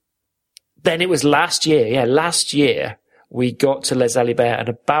 But then it was last year. Yeah, last year we got to Les Alibert, and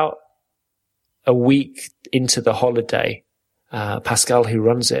about a week into the holiday, Pascal, who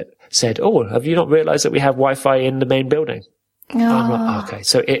runs it, said, "Oh, have you not realized that we have Wi-Fi in the main building?" Oh. I'm like, okay.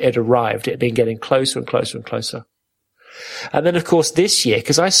 So it had arrived. It had been getting closer and closer and closer. And then, of course, this year,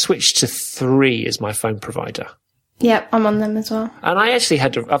 because I switched to 3 as my phone provider. Yep, I'm on them as well. And I actually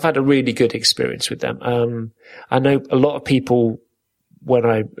I've had a really good experience with them. I know a lot of people, when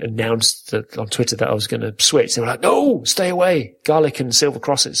I announced on Twitter that I was going to switch, they were like, "No, stay away, garlic and silver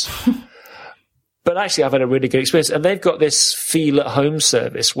crosses." But actually, I've had a really good experience. And they've got this feel at home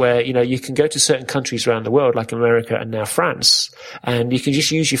service where, you can go to certain countries around the world, like America and now France, and you can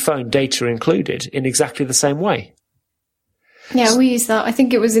just use your phone, data included, in exactly the same way. Yeah, we use that. I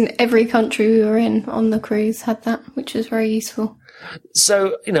think it was in every country we were in on the cruise had that, which was very useful.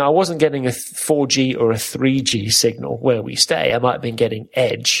 So, I wasn't getting a 4G or a 3G signal where we stay. I might have been getting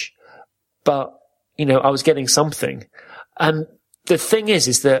edge, but, I was getting something. And the thing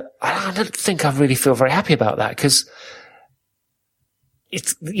is that I don't think I really feel very happy about that because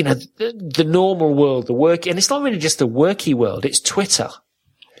it's, the normal world, the work, and it's not really just the worky world, it's Twitter.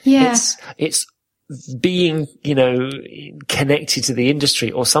 Yeah. It's being, connected to the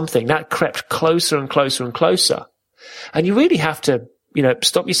industry or something that crept closer and closer and closer. And you really have to,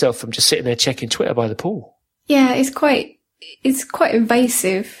 stop yourself from just sitting there checking Twitter by the pool. Yeah, it's quite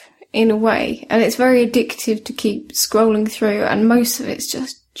invasive in a way, and it's very addictive to keep scrolling through, and most of it's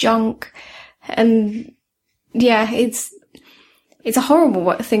just junk. And yeah, it's a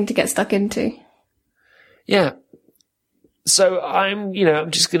horrible thing to get stuck into. Yeah. So I'm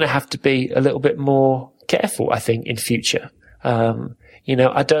just going to have to be a little bit more careful, I think, in future.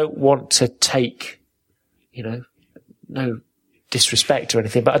 I don't want to take, no disrespect or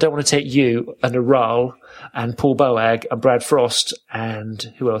anything, but I don't want to take you and Aral and Paul Boag and Brad Frost and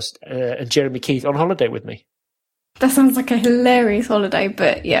who else, and Jeremy Keith on holiday with me. That sounds like a hilarious holiday,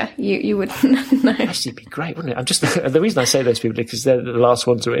 but yeah, you wouldn't know. Actually, it'd be great, wouldn't it? The reason I say those people is because they're the last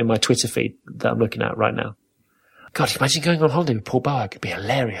ones that are in my Twitter feed that I'm looking at right now. God, imagine going on holiday with Paul Boag. It'd be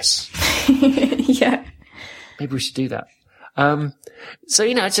hilarious. Yeah. Maybe we should do that. So,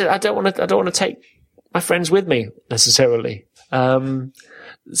 I don't want to take my friends with me necessarily.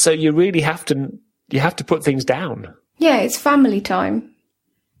 So you really have to put things down. Yeah, it's family time.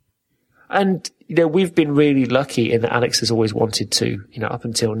 And, we've been really lucky in that Alex has always wanted to, up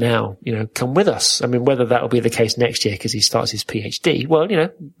until now, come with us. I mean, whether that'll be the case next year because he starts his PhD, well,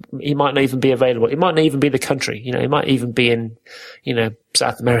 he might not even be available. It might not even be the country. He might even be in,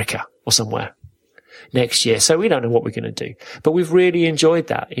 South America or somewhere next year. So we don't know what we're going to do. But we've really enjoyed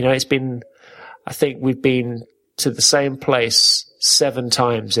that. I think we've been to the same place 7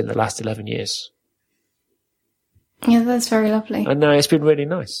 times in the last 11 years. Yeah, that's very lovely. And no, it's been really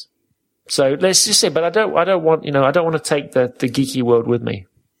nice. So let's just say, but I don't want to take the geeky world with me.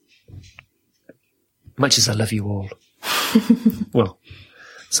 Much as I love you all. Well,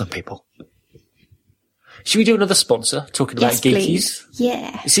 some people. Should we do another sponsor talking about geekies? Please.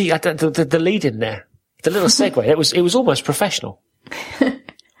 Yeah. You see, the lead in there, the little segue, it was almost professional.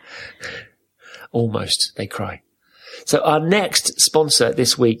 Almost, they cry. So our next sponsor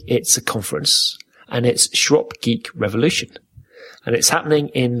this week, it's a conference, and it's Shrop Geek Revolution. And it's happening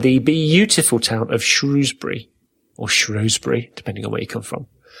in the beautiful town of Shrewsbury, or Shrewsbury, depending on where you come from,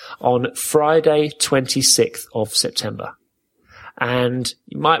 on Friday, 26th of September. And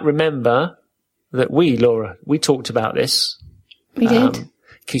you might remember that Laura, we talked about this. We did.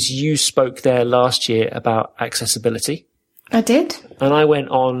 Because you spoke there last year about accessibility. I did. And I went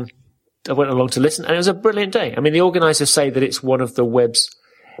along to listen, and it was a brilliant day. I mean, the organisers say that it's one of the web's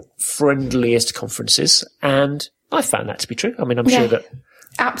friendliest conferences, and I found that to be true. I mean, I'm sure that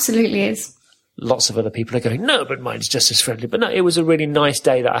absolutely is. Lots of other people are going, no, but mine's just as friendly. But no, it was a really nice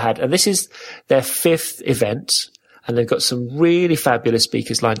day that I had. And this is their 5th event, and they've got some really fabulous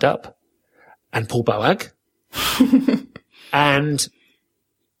speakers lined up. And Paul Boag. And,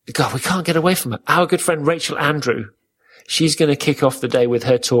 God, we can't get away from it. Our good friend Rachel Andrew, she's going to kick off the day with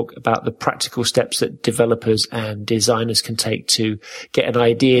her talk about the practical steps that developers and designers can take to get an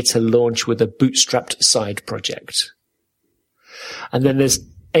idea to launch with a bootstrapped side project. And then there's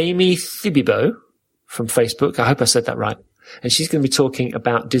Amy Thibibo from Facebook. I hope I said that right. And she's going to be talking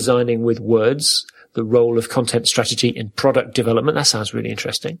about designing with words, the role of content strategy in product development. That sounds really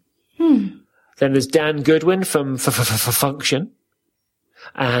interesting. Then there's Dan Goodwin from Function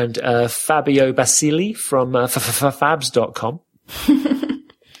and Fabio Basili from fabs.com.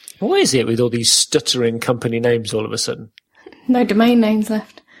 What is it with all these stuttering company names all of a sudden? No domain names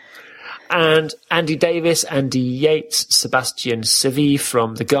left. And Andy Davis, Andy Yates, Sebastian Sevi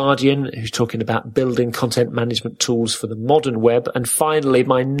from The Guardian, who's talking about building content management tools for the modern web. And finally,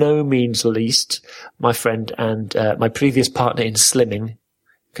 by no means least, my friend and my previous partner in slimming,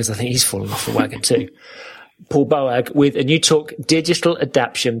 because I think he's fallen off the wagon too, Paul Boag, with a new talk, Digital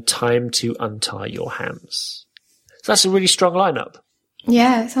Adaption, Time to Untie Your Hands. So that's a really strong lineup.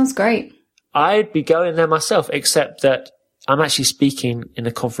 Yeah, it sounds great. I'd be going there myself, except that I'm actually speaking in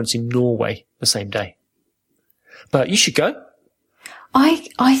a conference in Norway the same day. But you should go.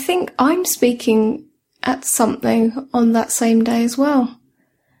 I think I'm speaking at something on that same day as well.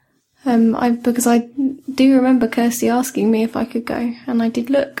 Because I do remember Kirsty asking me if I could go, and I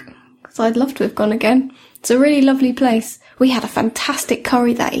did look, because I'd love to have gone again. It's a really lovely place. We had a fantastic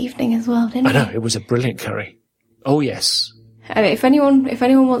curry that evening as well, didn't we? I know, it was a brilliant curry. Oh, yes. And if anyone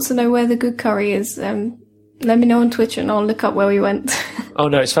wants to know where the good curry is, let me know on Twitter and I'll look up where we went. Oh,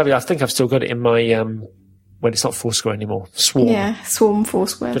 no, it's fabulous. I think I've still got it in my, when it's not Foursquare anymore, Swarm. Yeah, Swarm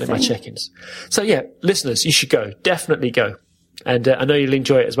Foursquare. Put it in my check-ins. So, yeah, listeners, you should go. Definitely go. And I know you'll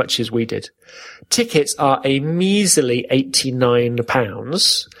enjoy it as much as we did. Tickets are a measly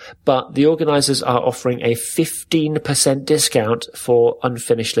 £89, but the organisers are offering a 15% discount for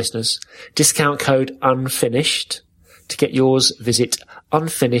unfinished listeners. Discount code UNFINISHED. To get yours, visit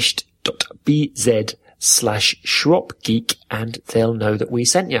unfinished.bz/shropgeek and they'll know that we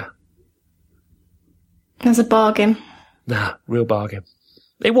sent you. That's a bargain. Nah, real bargain.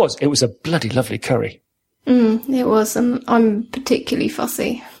 It was a bloody lovely curry. It was. I'm particularly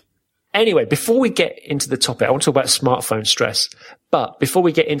fussy. Anyway, before we get into the topic, I want to talk about smartphone stress. But before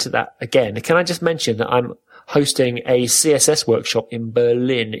we get into that again, can I just mention that I'm hosting a CSS workshop in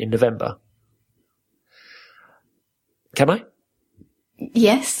Berlin in November? Can I?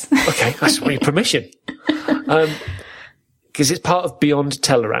 Yes. Okay, I just want your permission. Because it's part of Beyond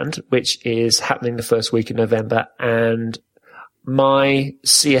Tellerrand, which is happening the first week in November, and my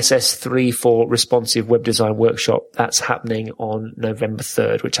CSS 3 for responsive web design workshop, that's happening on November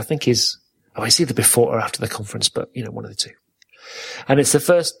 3rd, which I think is, it's either before or after the conference, but, one of the two. And it's the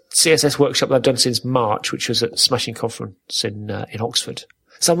first CSS workshop that I've done since March, which was at Smashing Conference in Oxford.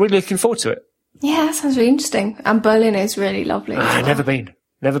 So I'm really looking forward to it. Yeah, that sounds really interesting. And Berlin is really lovely. Never been.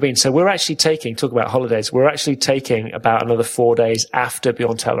 So we're actually talk about holidays, we're actually taking about another 4 days after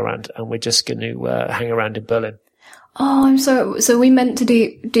Beyond Tellerrand, and we're just going to hang around in Berlin. Oh, I'm sorry. So we meant to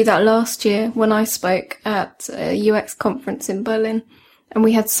do that last year when I spoke at a UX conference in Berlin, and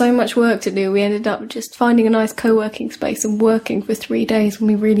we had so much work to do. We ended up just finding a nice co-working space and working for 3 days when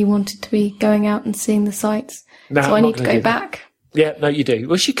we really wanted to be going out and seeing the sites. No, so I need to go back. Yeah, no, you do.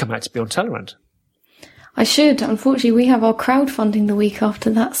 Well, you should come out to Beyond Tellerrand. I should. Unfortunately, we have our crowdfunding the week after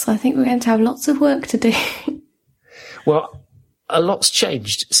that, so I think we're going to have lots of work to do. Well, a lot's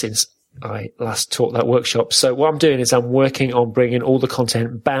changed since I last taught that workshop. So what I'm doing is I'm working on bringing all the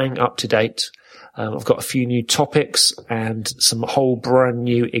content bang up to date. I've got a few new topics and some whole brand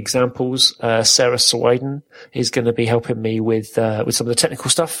new examples. Sarah Swiden is going to be helping me with some of the technical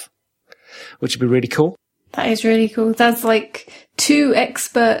stuff, which would be really cool. That is really cool. That's like two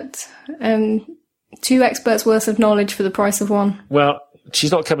experts worth of knowledge for the price of one. Well,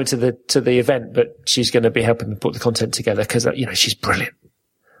 she's not coming to the event, but she's going to be helping me put the content together because, she's brilliant.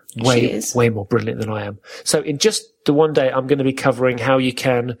 Way more brilliant than I am. So in just the one day, I'm going to be covering how you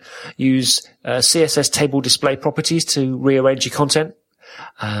can use CSS table display properties to rearrange your content.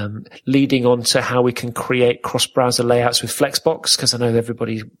 leading on to how we can create cross-browser layouts with Flexbox, because I know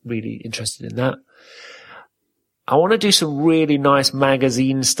everybody's really interested in that. I want to do some really nice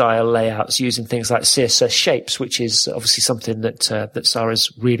magazine-style layouts using things like CSS shapes, which is obviously something that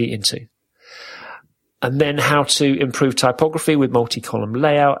Sarah's really into. And then how to improve typography with multi-column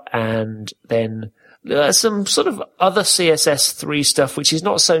layout, and then some sort of other CSS3 stuff, which is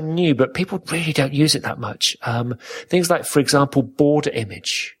not so new, but people really don't use it that much. Things like, for example, border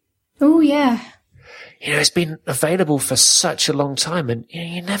image. Oh, yeah. It's been available for such a long time, and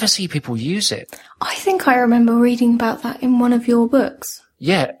you never see people use it. I think I remember reading about that in one of your books.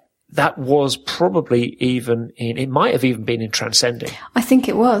 Yeah, that was probably it might have even been in Transcending. I think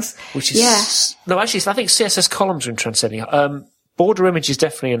it was. Which is, no, actually, I think CSS columns are in Transcending. Border image is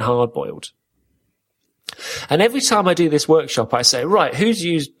definitely in Hardboiled. And every time I do this workshop, I say, right, who's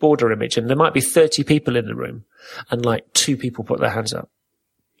used border image? And there might be 30 people in the room, and 2 people put their hands up.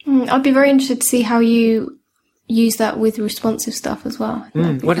 I'd be very interested to see how you use that with responsive stuff as well.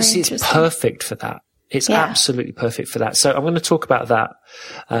 Well, it's perfect for that. It's absolutely perfect for that. So I'm going to talk about that.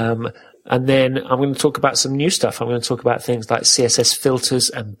 And then I'm going to talk about some new stuff. I'm going to talk about things like CSS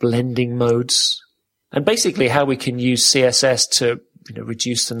filters and blending modes, and basically how we can use CSS to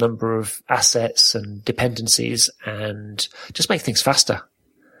reduce the number of assets and dependencies and just make things faster.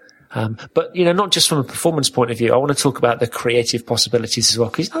 But, not just from a performance point of view. I want to talk about the creative possibilities as well,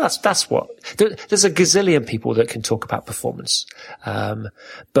 because that's what, there's a gazillion people that can talk about performance. But,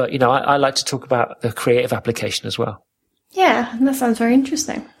 I like to talk about the creative application as well. Yeah, that sounds very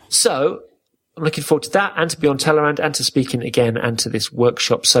interesting. So I'm looking forward to that, and to be on Tellerand, and to speaking again, and to this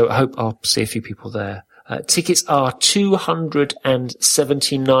workshop. So I hope I'll see a few people there. Tickets are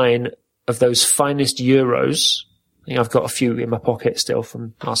 279 of those finest euros. I think I've got a few in my pocket still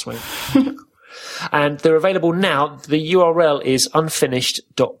from last week. And they're available now. The URL is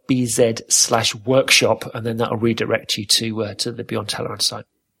unfinished.bz/workshop, and then that'll redirect you to the Beyond Tellerand site.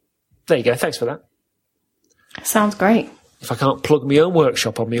 There you go. Thanks for that. Sounds great. If I can't plug my own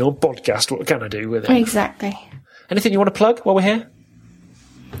workshop on my own podcast, what can I do with it? Exactly. Anything you want to plug while we're here?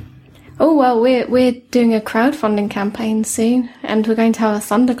 Oh, well, we're doing a crowdfunding campaign soon, and we're going to have a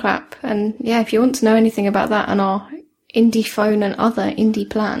thunderclap. And yeah, if you want to know anything about that and our indie phone and other indie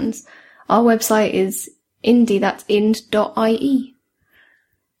plans, our website is that's ind.ie.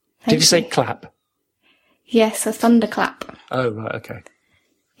 Did you say clap? Yes, a thunderclap. Oh, right, okay.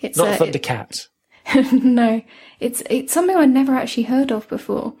 It's not a thundercat. No, it's something I'd never actually heard of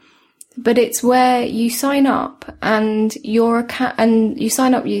before. But it's where you sign up and you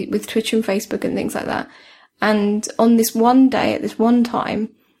sign up with Twitter and Facebook and things like that. And on this one day, at this one time,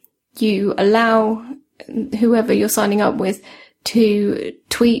 you allow whoever you're signing up with to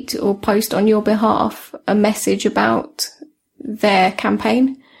tweet or post on your behalf a message about their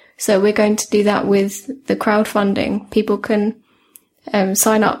campaign. So we're going to do that with the crowdfunding. People can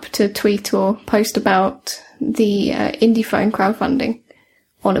sign up to tweet or post about the Indie Phone crowdfunding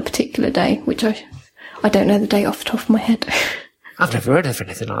on a particular day, which I don't know the date off the top of my head. I've never heard of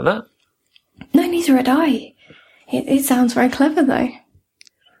anything like that. No, neither had I. It sounds very clever, though.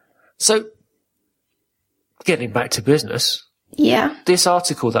 So, getting back to business. Yeah. This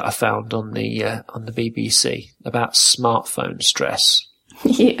article that I found on the BBC about smartphone stress.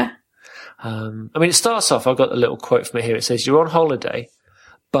 Yeah. It starts off, I've got a little quote from it here. It says, you're on holiday,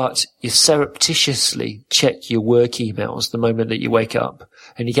 but you surreptitiously check your work emails the moment that you wake up,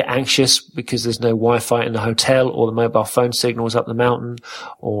 and you get anxious because there's no Wi-Fi in the hotel, or the mobile phone signal is up the mountain,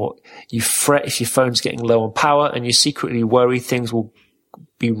 or you fret if your phone's getting low on power, and you secretly worry things will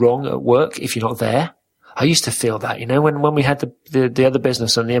be wrong at work if you're not there. I used to feel that, when we had the other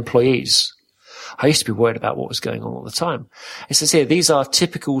business and the employees. I used to be worried about what was going on all the time. It says here, these are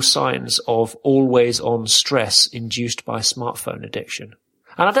typical signs of always-on stress induced by smartphone addiction.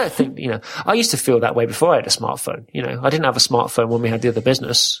 And I don't think, I used to feel that way before I had a smartphone. I didn't have a smartphone when we had the other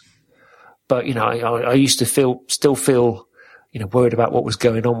business. But, I used to still feel, worried about what was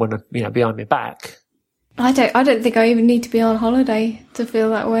going on when, behind my back. I don't think I even need to be on holiday to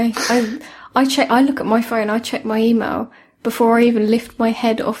feel that way. I look at my phone, I check my email before I even lift my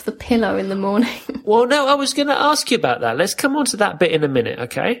head off the pillow in the morning. Well, no, I was going to ask you about that. Let's come on to that bit in a minute,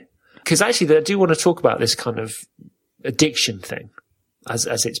 okay? Because actually, I do want to talk about this kind of addiction thing, as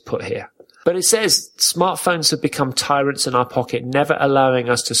it's put here. But it says smartphones have become tyrants in our pocket, never allowing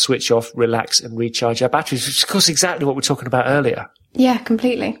us to switch off, relax, and recharge our batteries, which is, of course, exactly what we were talking about earlier. Yeah,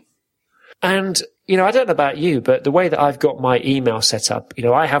 completely. And, I don't know about you, but the way that I've got my email set up,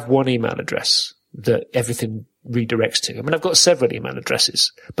 I have one email address. that everything redirects to. I mean, I've got several email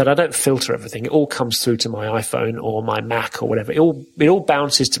addresses, but I don't filter everything. It all comes through to my iPhone or my Mac or whatever. It all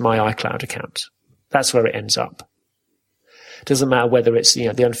bounces to my iCloud account. That's where it ends up. It doesn't matter whether it's, the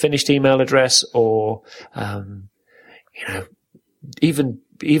unfinished email address or,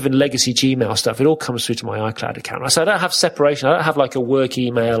 even legacy Gmail stuff. It all comes through to my iCloud account. So I don't have separation. I don't have like a work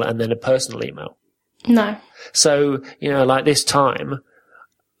email and then a personal email. No. So, like this time,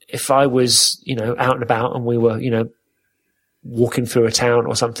 if I was, out and about and we were, walking through a town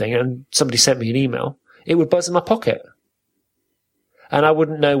or something and somebody sent me an email, it would buzz in my pocket. And I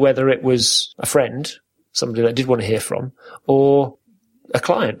wouldn't know whether it was a friend, somebody that I did want to hear from, or a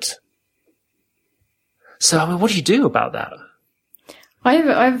client. So, I mean, what do you do about that? I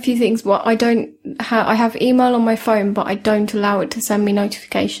have a few things. I have email on my phone, but I don't allow it to send me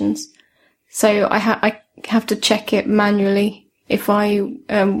notifications. So I have to check it manually if I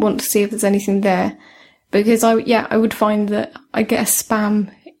want to see if there's anything there, because I would find that I get a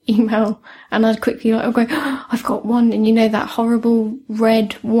spam email and I'd quickly I'll go, oh, I've got one, and that horrible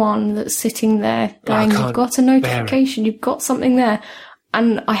red one that's sitting there going, you've got a notification, you've got something there,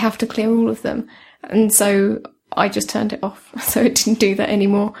 and I have to clear all of them, and so I just turned it off, so it didn't do that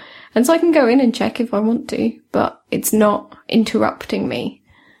anymore, and so I can go in and check if I want to, but it's not interrupting me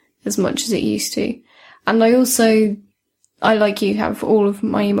as much as it used to. And I, like you, have all of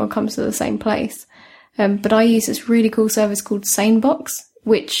my email comes to the same place. But I use this really cool service called SaneBox,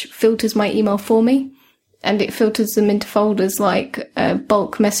 which filters my email for me. And it filters them into folders like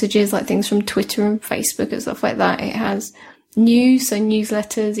bulk messages, like things from Twitter and Facebook and stuff like that. It has news, so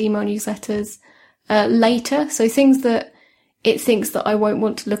newsletters, email newsletters, later, so things that it thinks that I won't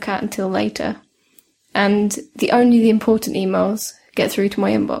want to look at until later. And only the important emails get through to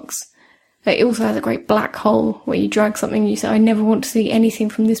my inbox. It also has a great black hole where you drag something and you say, I never want to see anything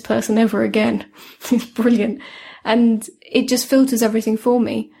from this person ever again. It's brilliant. And it just filters everything for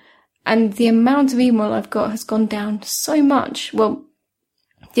me. And the amount of email I've got has gone down so much. Well,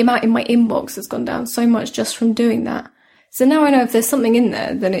 the amount in my inbox has gone down so much just from doing that. So now I know if there's something in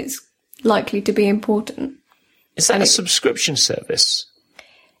there, then it's likely to be important. Is that a subscription service?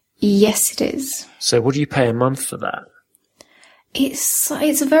 Yes, it is. So what do you pay a month for that?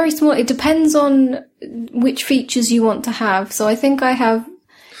 It's a very small, it depends on which features you want to have. So I think they have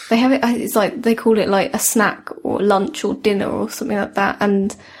it, it's like, they call it like a snack or lunch or dinner or something like that.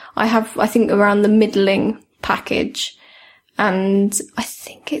 And I think around the middling package. And I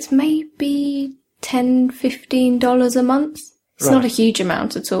think it's maybe $10, $15 a month. It's not a huge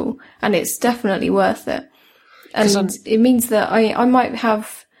amount at all. And it's definitely worth it. And it means that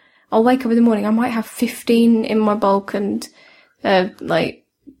I'll wake up in the morning, I might have 15 in my bulk and like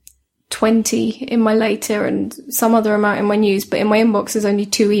 20 in my later and some other amount in my news, but in my inbox there's only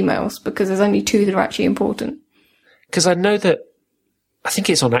 2 emails because there's only 2 that are actually important. Because I know that, I think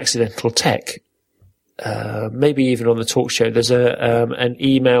it's on Accidental Tech, maybe even on the talk show, there's an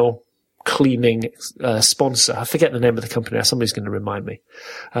email cleaning sponsor. I forget the name of the company now, somebody's going to remind me,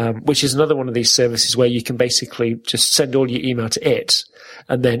 which is another one of these services where you can basically just send all your email to it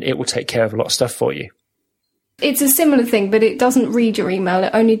and then it will take care of a lot of stuff for you. It's a similar thing, but it doesn't read your email.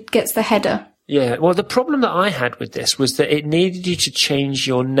 It only gets the header. Yeah, well, the problem that I had with this was that it needed you to change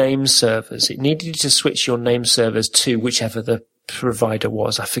your name servers. It needed you to switch your name servers to whichever the provider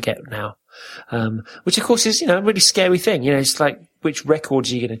was. I forget now. Which, of course, is, a really scary thing. It's like, which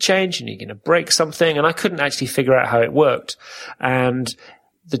records are you going to change and you're going to break something? And I couldn't actually figure out how it worked. And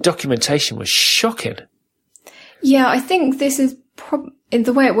the documentation was shocking. Yeah, I think this is in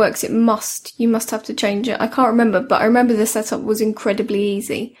the way it works, you must have to change it. I can't remember, but I remember the setup was incredibly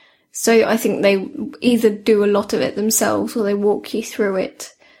easy. So I think they either do a lot of it themselves or they walk you through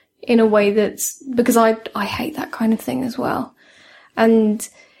it in a way that's, because I hate that kind of thing as well. And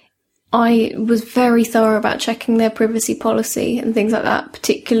I was very thorough about checking their privacy policy and things like that,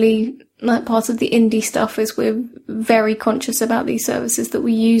 particularly like part of the indie stuff is we're very conscious about these services that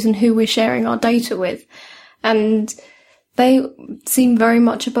we use and who we're sharing our data with. And they seem very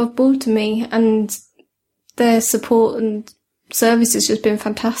much above board to me, and their support and service has just been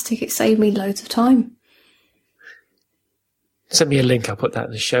fantastic. It saved me loads of time. Send me a link, I'll put that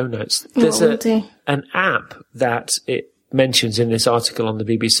in the show notes. There's an app that it mentions in this article on the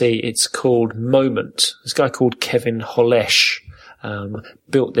BBC. It's called Moment. This guy called Kevin Holesh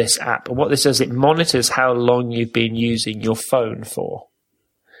built this app. And what this does, it monitors how long you've been using your phone for.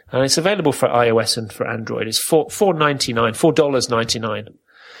 And it's available for iOS and for Android. It's $4.99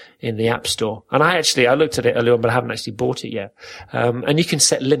 in the App Store. And I looked at it earlier on, but I haven't actually bought it yet. And you can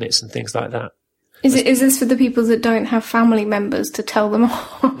set limits and things like that. Is this for the people that don't have family members to tell them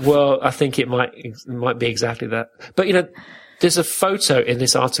off? Well, I think it might be exactly that. But, there's a photo in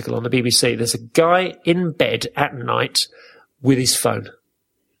this article on the BBC. There's a guy in bed at night with his phone.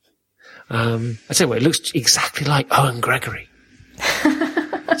 I tell you what, it looks exactly like Owen Gregory.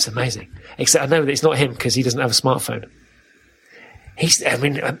 It's amazing. Except I know that it's not him because he doesn't have a smartphone.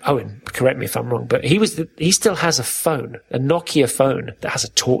 Owen, correct me if I'm wrong, but he still has a phone, a Nokia phone that has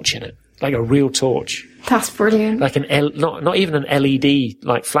a torch in it, like a real torch. That's brilliant. Like not even an LED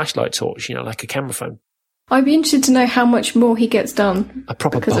like flashlight torch, like a camera phone. I'd be interested to know how much more he gets done. A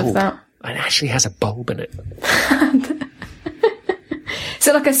proper because bulb. Of that. And it actually has a bulb in it.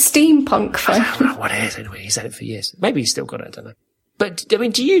 So like a steampunk phone. I don't know what it is anyway. He's had it for years. Maybe he's still got it, I don't know. But,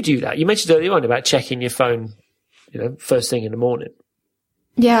 do you do that? You mentioned earlier on about checking your phone, first thing in the morning.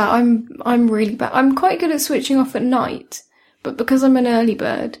 Yeah, I'm really bad. I'm quite good at switching off at night, but because I'm an early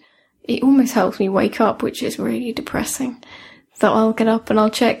bird, it almost helps me wake up, which is really depressing. So I'll get up and I'll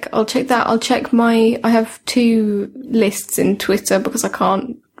check that. I'll check I have 2 lists in Twitter because I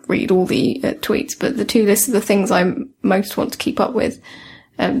can't read all the tweets, but the 2 lists of the things I most want to keep up with,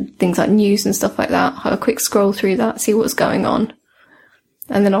 things like news and stuff like that. Have a quick scroll through that, see what's going on,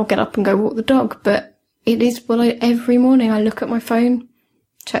 and then I'll get up and go walk the dog. But it is every morning I look at my phone,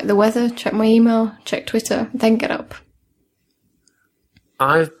 check the weather, check my email, check Twitter, then get up.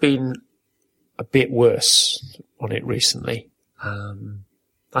 I've been a bit worse on it recently.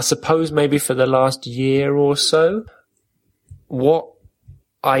 I suppose maybe for the last year or so. What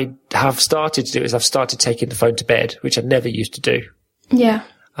I have started to do is I've started taking the phone to bed, which I never used to do. Yeah.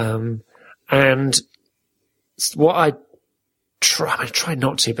 And what I try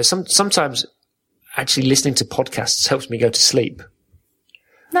not to, but sometimes actually listening to podcasts helps me go to sleep.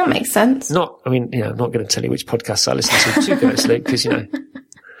 That makes sense. I'm not going to tell you which podcasts I listen to go to sleep because,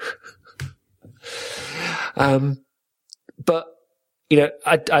 but,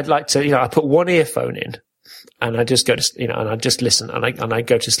 I'd like to, I put one earphone in and I just go to, and I just listen and I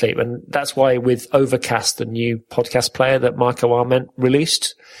go to sleep. And that's why with Overcast, the new podcast player that Marco Arment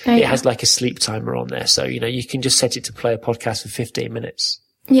released, it has like a sleep timer on there. So, you can just set it to play a podcast for 15 minutes.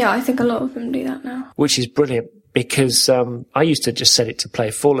 Yeah, I think a lot of them do that now. Which is brilliant because, I used to just set it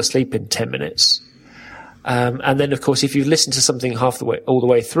to fall asleep in 10 minutes. And then of course, if you listen to something all the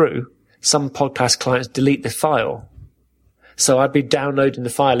way through, some podcast clients delete the file. So I'd be downloading the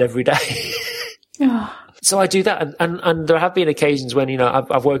file every day. Oh. So I do that, and there have been occasions when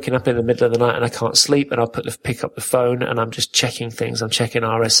I've woken up in the middle of the night and I can't sleep, and I'll pick up the phone and I'm just checking things. I'm checking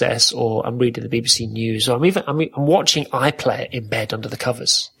RSS, or I'm reading the BBC News, or I'm watching iPlayer in bed under the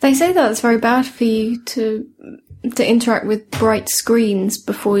covers. They say that it's very bad for you to interact with bright screens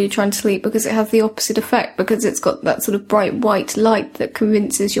before you're trying to sleep because it has the opposite effect, because it's got that sort of bright white light that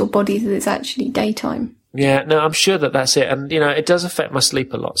convinces your body that it's actually daytime. Yeah, no, I'm sure that's it. And, it does affect my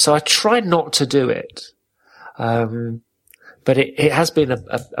sleep a lot. So I try not to do it. But it has been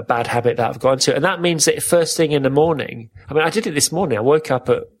a bad habit that I've got into. And that means that first thing in the morning, I did it this morning. I woke up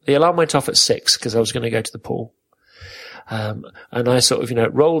the alarm went off at 6 because I was going to go to the pool. And I sort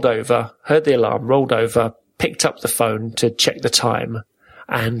of, rolled over, heard the alarm, rolled over, picked up the phone to check the time.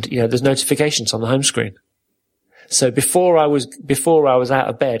 And, there's notifications on the home screen. So before I was out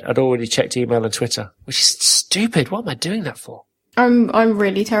of bed, I'd already checked email and Twitter, which is stupid. What am I doing that for? I'm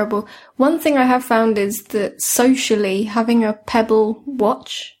really terrible. One thing I have found is that socially having a Pebble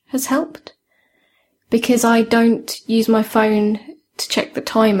watch has helped, because I don't use my phone to check the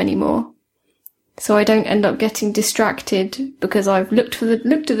time anymore. So I don't end up getting distracted because I've looked at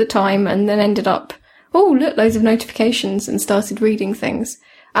the time and then ended up, loads of notifications, and started reading things.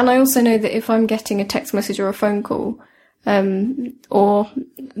 And I also know that if I'm getting a text message or a phone call, or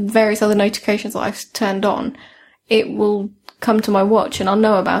various other notifications that I've turned on, it will come to my watch and I'll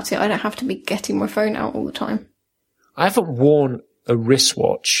know about it. I don't have to be getting my phone out all the time. I haven't worn a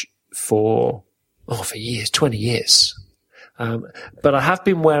wristwatch for years, 20 years. But I have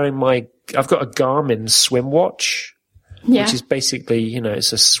been wearing I've got a Garmin swim watch, which is basically,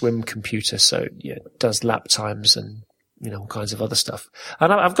 it's a swim computer. So it does lap times and, all kinds of other stuff.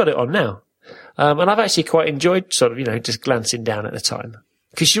 And I've got it on now. And I've actually quite enjoyed sort of, just glancing down at the time.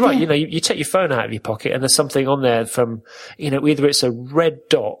 Because you're right, you take your phone out of your pocket and there's something on there from, either it's a red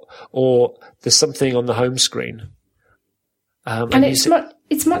dot or there's something on the home screen. And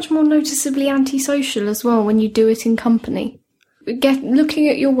it's much more noticeably antisocial as well when you do it in company. Looking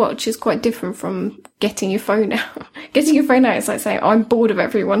at your watch is quite different from getting your phone out. Getting your phone out is like saying, I'm bored of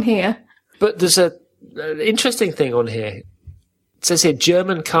everyone here. But there's an interesting thing on here. It says here,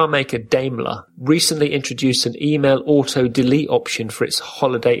 German car maker Daimler recently introduced an email auto-delete option for its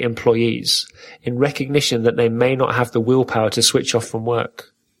holiday employees in recognition that they may not have the willpower to switch off from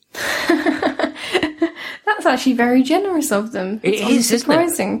work. That's actually very generous of them. It's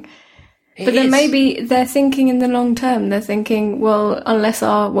surprising. But then maybe they're thinking in the long term. They're thinking, well, unless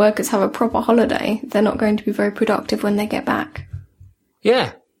our workers have a proper holiday, they're not going to be very productive when they get back.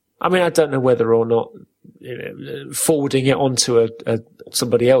 Yeah. I mean, I don't know whether or not forwarding it onto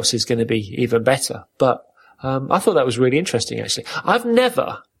somebody else is going to be even better. But I thought that was really interesting, actually. I've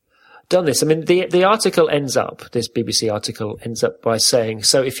never done this. I mean, the article ends up, this BBC article ends up by saying,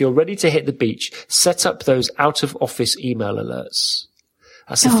 so if you're ready to hit the beach, set up those out-of-office email alerts.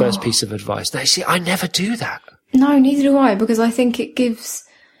 That's the first piece of advice. Now, you see, I never do that. No, neither do I, because I think it gives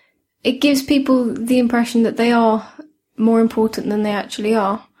people the impression that they are more important than they actually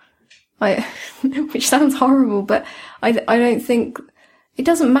are. Which sounds horrible, but I don't think it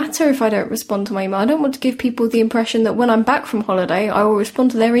doesn't matter if I don't respond to my email. I don't want to give people the impression that when I'm back from holiday, I will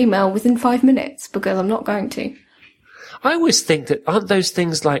respond to their email within 5 minutes, because I'm not going to. I always think that aren't those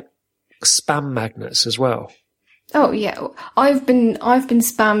things like spam magnets as well? Oh yeah, I've been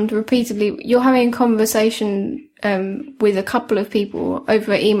spammed repeatedly. You're having a conversation with a couple of people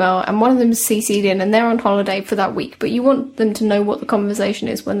over email, and one of them's CC'd in, and they're on holiday for that week. But you want them to know what the conversation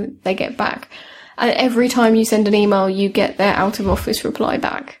is when they get back. And every time you send an email, you get their out of office reply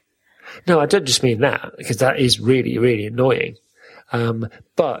back. No, I don't just mean that, because that is really, really annoying.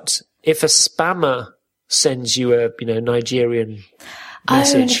 But if a spammer sends you a Nigerian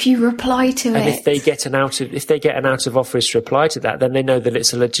message. Oh, and if you reply to it. And if they get an out of office reply to that, then they know that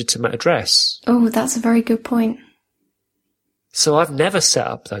it's a legitimate address. Oh, that's a very good point. So I've never set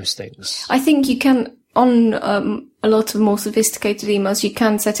up those things. I think you can, on a lot of more sophisticated emails, you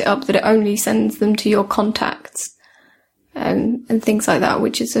can set it up that it only sends them to your contacts and things like that,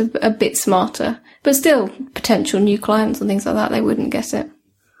 which is a bit smarter. But still, potential new clients and things like that, they wouldn't get it.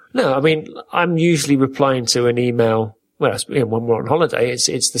 No, I mean, I'm usually replying to an email. Well, when we're on holiday,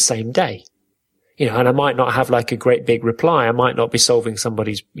 it's the same day, and I might not have like a great big reply. I might not be solving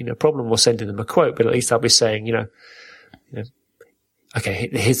somebody's, problem or sending them a quote, but at least I'll be saying, okay,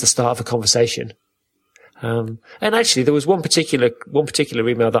 here's the start of a conversation. And actually there was one particular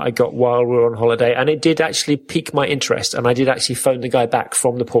email that I got while we were on holiday, and it did actually pique my interest. And I did actually phone the guy back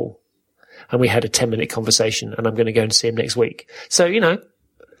from the pool, and we had a 10-minute conversation, and I'm going to go and see him next week. So, you're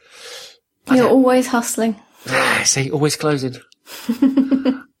always hustling. See, always closing.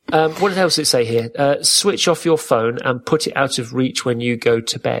 What else does it say here? Switch off your phone and put it out of reach when you go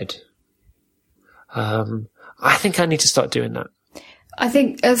to bed. I think I need to start doing that. I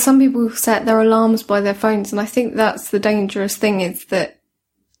think some people set their alarms by their phones, and I think that's the dangerous thing, is that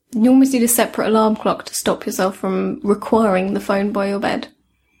you almost need a separate alarm clock to stop yourself from requiring the phone by your bed.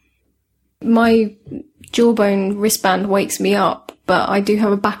 My jawbone wristband wakes me up, but I do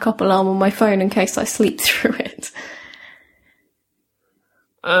have a backup alarm on my phone in case I sleep through it.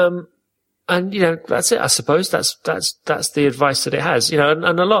 And that's it. I suppose that's the advice that it has. And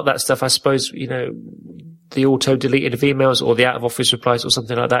a lot of that stuff, I suppose, the auto deleted of emails or the out of office replies or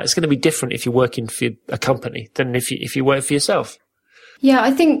something like that. It's going to be different if you're working for a company than if you work for yourself. Yeah,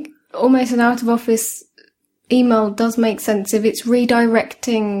 I think almost an out of office email does make sense if it's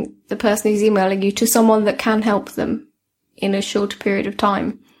redirecting the person who's emailing you to someone that can help them in a shorter period of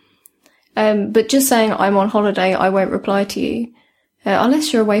time. But just saying, I'm on holiday, I won't reply to you,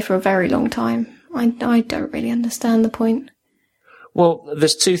 unless you're away for a very long time. I don't really understand the point. Well,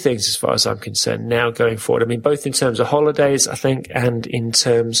 there's two things as far as I'm concerned now going forward. I mean, both in terms of holidays, I think, and in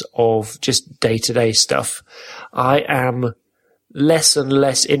terms of just day-to-day stuff. I am less and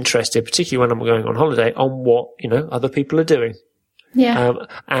less interested, particularly when I'm going on holiday, on what, other people are doing. Yeah.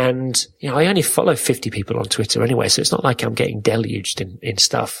 And I only follow 50 people on Twitter anyway, so it's not like I'm getting deluged in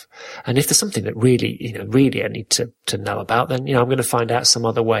stuff. And if there's something that really I need to know about, then, I'm going to find out some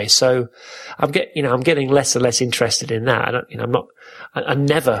other way. So I'm getting less and less interested in that. I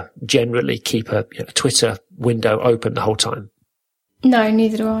never generally keep a Twitter window open the whole time. No,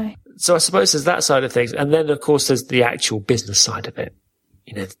 neither do I. So I suppose there's that side of things. And then, of course, there's the actual business side of it.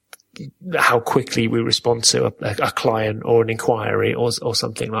 How quickly we respond to a client or an inquiry or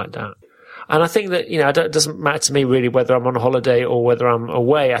something like that. And I think that, it doesn't matter to me really whether I'm on a holiday or whether I'm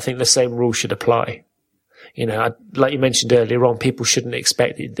away. I think the same rule should apply. Like you mentioned earlier on, people shouldn't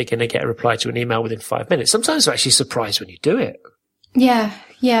expect that they're going to get a reply to an email within 5 minutes. Sometimes they're actually surprised when you do it. Yeah.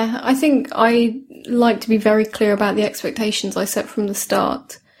 I think I like to be very clear about the expectations I set from the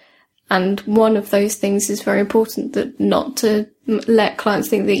start. And one of those things is very important, that not to let clients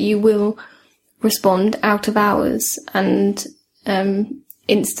think that you will respond out of hours. And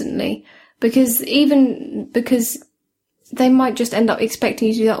instantly, because they might just end up expecting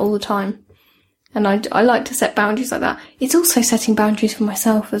you to do that all the time. And I like to set boundaries like that. It's also setting boundaries for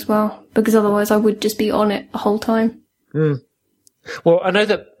myself as well, because otherwise I would just be on it the whole time. Well, I know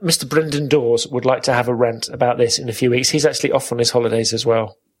that Mr. Brendan Dawes would like to have a rant about this in a few weeks. He's actually off on his holidays as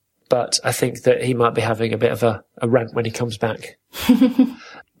well. But I think that he might be having a bit of a rant when he comes back.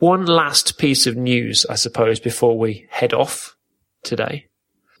 One last piece of news, I suppose, before we head off today.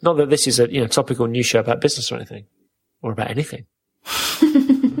 Not that this is a topical news show about business or anything, or about anything.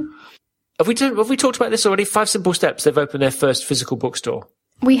 Have we talked about this already? 5 Simple Steps. They've opened their first physical bookstore.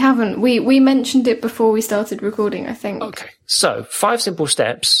 We haven't. We mentioned it before we started recording, I think. Okay. So 5 Simple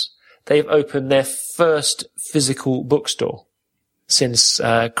Steps. They've opened their first physical bookstore since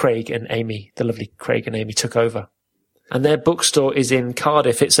Craig and Amy, the lovely Craig and Amy, took over. And their bookstore is in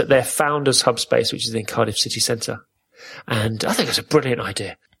Cardiff. It's at their Founders Hub space, which is in Cardiff City Centre. And I think it's a brilliant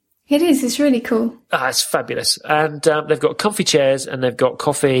idea. It is. It's really cool. It's fabulous. And they've got comfy chairs, and they've got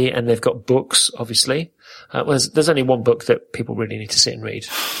coffee, and they've got books, obviously. There's only one book that people really need to sit and read.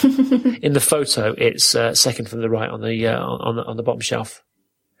 In the photo, it's second from the right on the bottom shelf.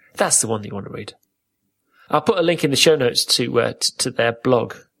 That's the one that you want to read. I'll put a link in the show notes to their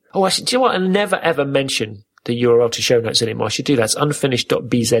blog. Oh, actually, do you know what? I never ever mention the URL to show notes anymore. I should do that. It's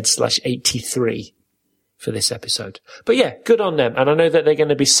unfinished.bz/83 for this episode. But yeah, good on them. And I know that they're going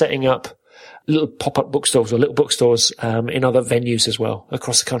to be setting up little pop-up bookstores or little bookstores in other venues as well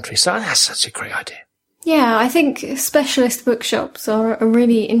across the country. So that's such a great idea. Yeah, I think specialist bookshops are a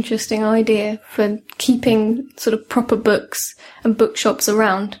really interesting idea for keeping sort of proper books and bookshops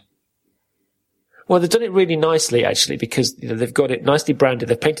around. Well, they've done it really nicely, actually, because they've got it nicely branded.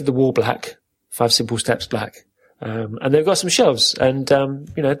 They've painted the wall black, 5 Simple Steps black. And they've got some shelves, and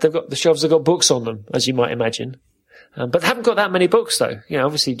the shelves have got books on them, as you might imagine. But they haven't got that many books, though.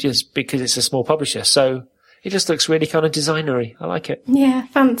 Obviously just because it's a small publisher. So it just looks really kind of designery. I like it. Yeah,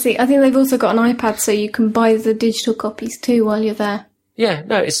 fancy. I think they've also got an iPad, so you can buy the digital copies too while you're there. Yeah,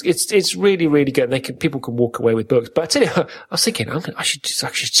 no, it's really, really good. People can walk away with books. But I tell you, I was thinking, I should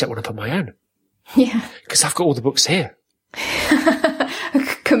set one up on my own. Yeah, because I've got all the books here.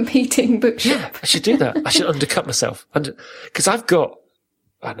 Competing bookshop. Yeah, I should do that. I should undercut myself. Because I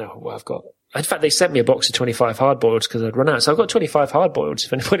know what I've got. In fact, they sent me a box of 25 hard-boileds because I'd run out. So I've got 25 hard-boileds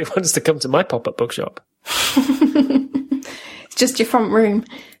if anybody wants to come to my pop-up bookshop. It's just your front room.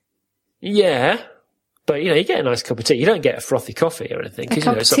 Yeah. But, you get a nice cup of tea. You don't get a frothy coffee or anything. A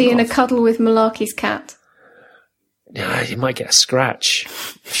cup of tea and a cuddle with Malarkey's cat. Yeah, you might get a scratch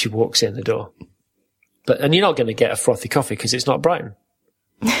if she walks in the door. And you're not going to get a frothy coffee because it's not Brighton.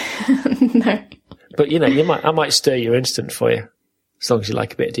 No. But, I might stir your instant for you, as long as you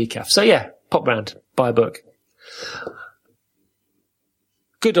like a bit of decaf. So, yeah, pop round, buy a book.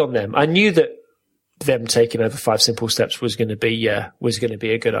 Good on them. I knew that them taking over 5 Simple Steps was going to be a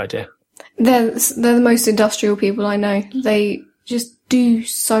good idea. They're the most industrial people I know. They just do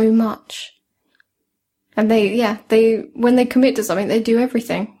so much. And when they commit to something, they do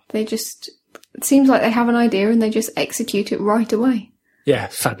everything. It seems like they have an idea and they just execute it right away. Yeah,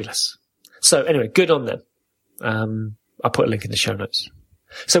 fabulous. So anyway, good on them. I'll put a link in the show notes.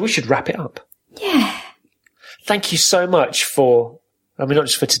 So we should wrap it up. Yeah. Thank you so much not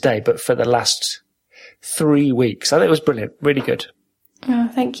just for today, but for the last 3 weeks. I think it was brilliant. Really good. Oh,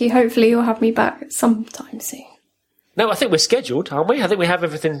 thank you. Hopefully you'll have me back sometime soon. No, I think we're scheduled, aren't we? I think we have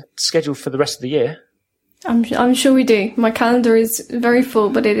everything scheduled for the rest of the year. I'm sure we do. My calendar is very full,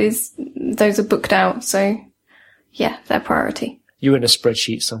 but those are booked out. So yeah, they're priority. You're in a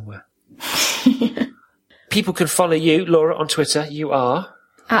spreadsheet somewhere. People can follow you, Laura, on Twitter. You are?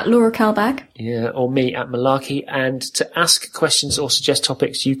 At Laura Kalbag. Yeah, or me at Malarkey. And to ask questions or suggest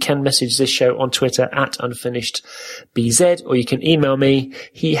topics, you can message this show on Twitter at unfinishedbz, or you can email me,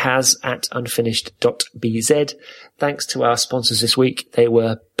 heHas@unfinished.bz. Thanks to our sponsors this week. They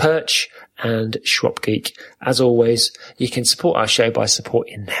were Perch and Shropgeek. As always, you can support our show by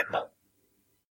supporting them.